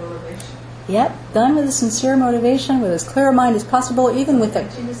sincere motivation. Yep, done with a sincere motivation, with as clear a mind as possible, even with a...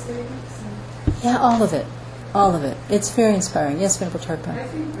 Yeah, all of it. All of it. It's very inspiring. Yes, Venerable I Charpa.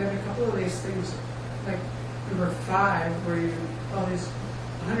 think that a couple of these things, like number 5, where you all these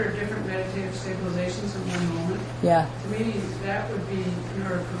 100 different meditative stabilizations in one moment. Yeah. To me, that would be, in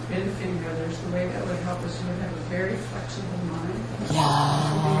order for benefiting others, the way that would help us would have a very flexible mind.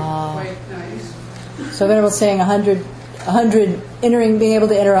 Yeah. Would be quite nice. So Venerable saying 100 entering, being able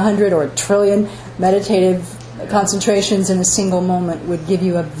to enter 100 or a trillion meditative concentrations in a single moment would give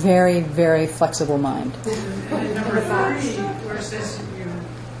you a very, very flexible mind. And in number 3, where it says you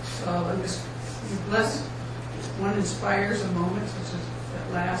bless, one inspires a moment, which is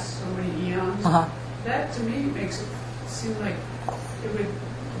that lasts so many eons. Uh-huh. That to me makes it seem like it would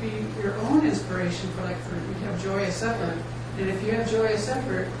be your own inspiration for you have joyous effort, and if you have joyous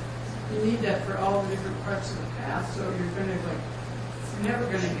effort, you need that for all the different parts of the path. So you're going to you're never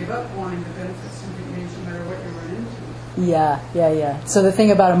going to give up wanting to benefit something beings no matter what you run into. Yeah. So the thing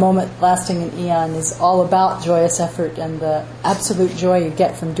about a moment lasting an eon is all about joyous effort and the absolute joy you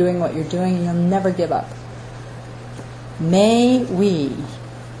get from doing what you're doing, and you'll never give up. May we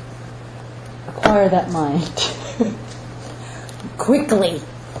acquire that mind quickly.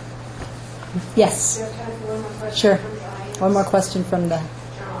 Yes. Do you have time for one more question? Sure. from the audience? One more question from the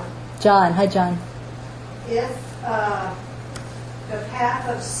John. John. Hi, John. If the path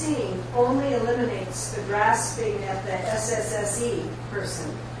of seeing only eliminates the grasping at the SSSE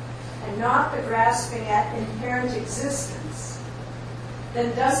person and not the grasping at inherent existence,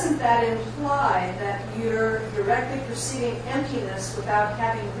 then doesn't that imply that you're directly perceiving emptiness without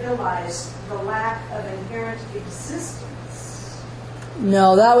having realized the lack of inherent existence?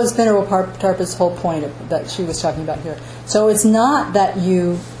 No, that was Venerable Tarpa's whole point that she was talking about here. So it's not that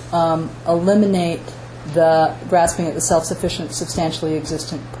you eliminate the grasping at the self-sufficient, substantially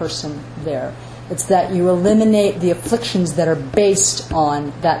existent person there. It's that you eliminate the afflictions that are based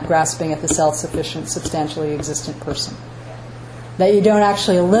on that grasping at the self-sufficient, substantially existent person. That you don't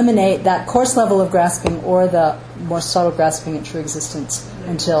actually eliminate that coarse level of grasping or the more subtle grasping at true existence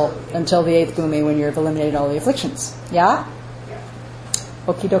until the 8th bhumi, when you've eliminated all the afflictions. Yeah?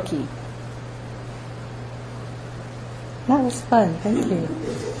 Okie dokie. That was fun. Thank you.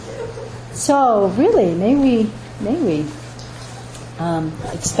 So really, may we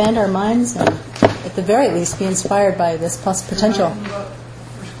expand our minds and, at the very least, be inspired by this potential.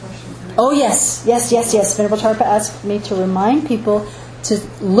 Oh yes. Venerable Charpa asked me to remind people to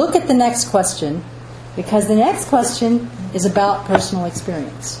look at the next question, because the next question is about personal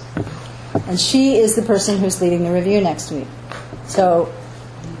experience, and she is the person who's leading the review next week. So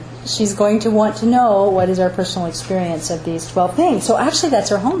she's going to want to know what is our personal experience of these 12 things. So actually, that's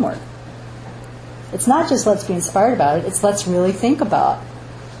her homework. It's not just let's be inspired about it, it's let's really think about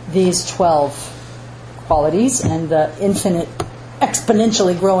these 12 qualities and the infinite,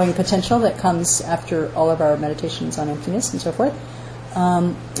 exponentially growing potential that comes after all of our meditations on emptiness and so forth.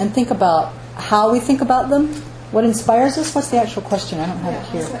 And think about how we think about them, what inspires us. What's the actual question? I don't have it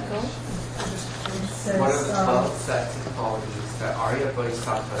here. What are the 12 sets of qualities that Arya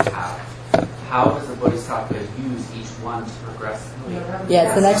Bodhisattvas how does the Bodhisattva use each one to progressively? Yeah,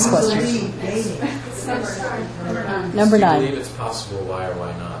 it's the next question. It's Number Do you 9. believe it's possible? Why or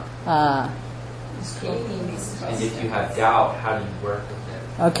why not? And if you have doubt, how do you work with it?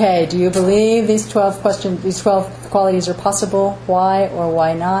 Okay, do you believe these 12 qualities are possible? Why or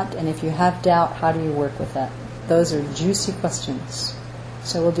why not? And if you have doubt, how do you work with that? Those are juicy questions.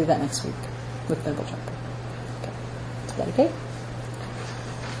 So we'll do that next week with Venerable Trungpa. Okay. Is that okay?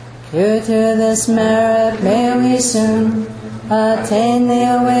 Due to this merit, may we soon attain the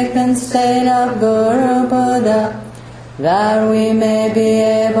awakened state of Guru Buddha, that we may be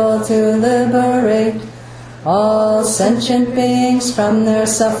able to liberate all sentient beings from their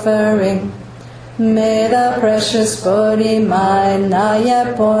suffering. May the precious Bodhi mind not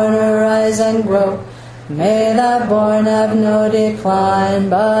yet born arise and grow. May the born have no decline,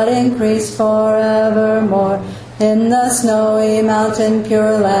 but increase forevermore. In the snowy mountain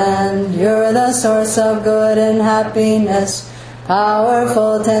pure land, you're the source of good and happiness.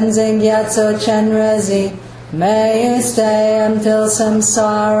 Powerful Tenzin Gyatso Chenrezi, may you stay until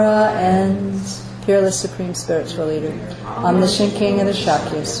samsara ends. Peerless Supreme Spiritual Leader, Omniscient King of the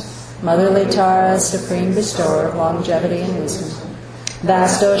Shakyas, Motherly Tara, Supreme Bestower of longevity and wisdom,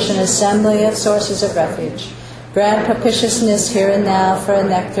 vast ocean assembly of sources of refuge, grant propitiousness here and now for a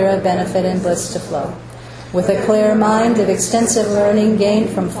nectar of benefit and bliss to flow. With a clear mind of extensive learning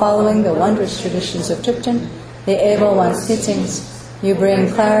gained from following the wondrous traditions of Tupten, the Able One's teachings, you bring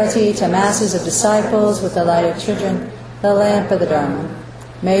clarity to masses of disciples with the light of children, the lamp of the Dharma.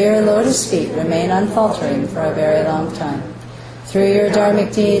 May your lotus feet remain unfaltering for a very long time. Through your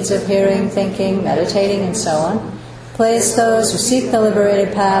dharmic deeds of hearing, thinking, meditating, and so on, place those who seek the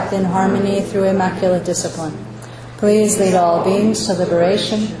liberated path in harmony through immaculate discipline. Please lead all beings to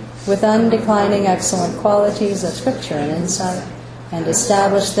liberation with undeclining excellent qualities of scripture and insight, and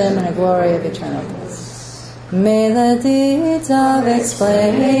establish them in a glory of eternal bliss. May the deeds of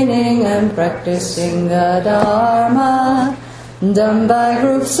explaining and practicing the Dharma, done by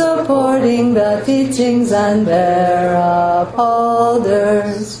groups supporting the teachings and their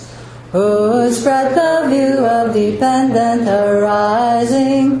upholders, who spread the view of dependent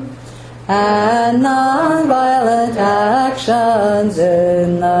arising and non-violent actions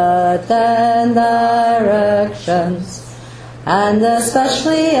in the 10 directions, and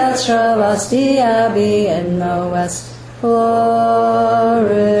especially at Shravasti Abbey in the West, flourish.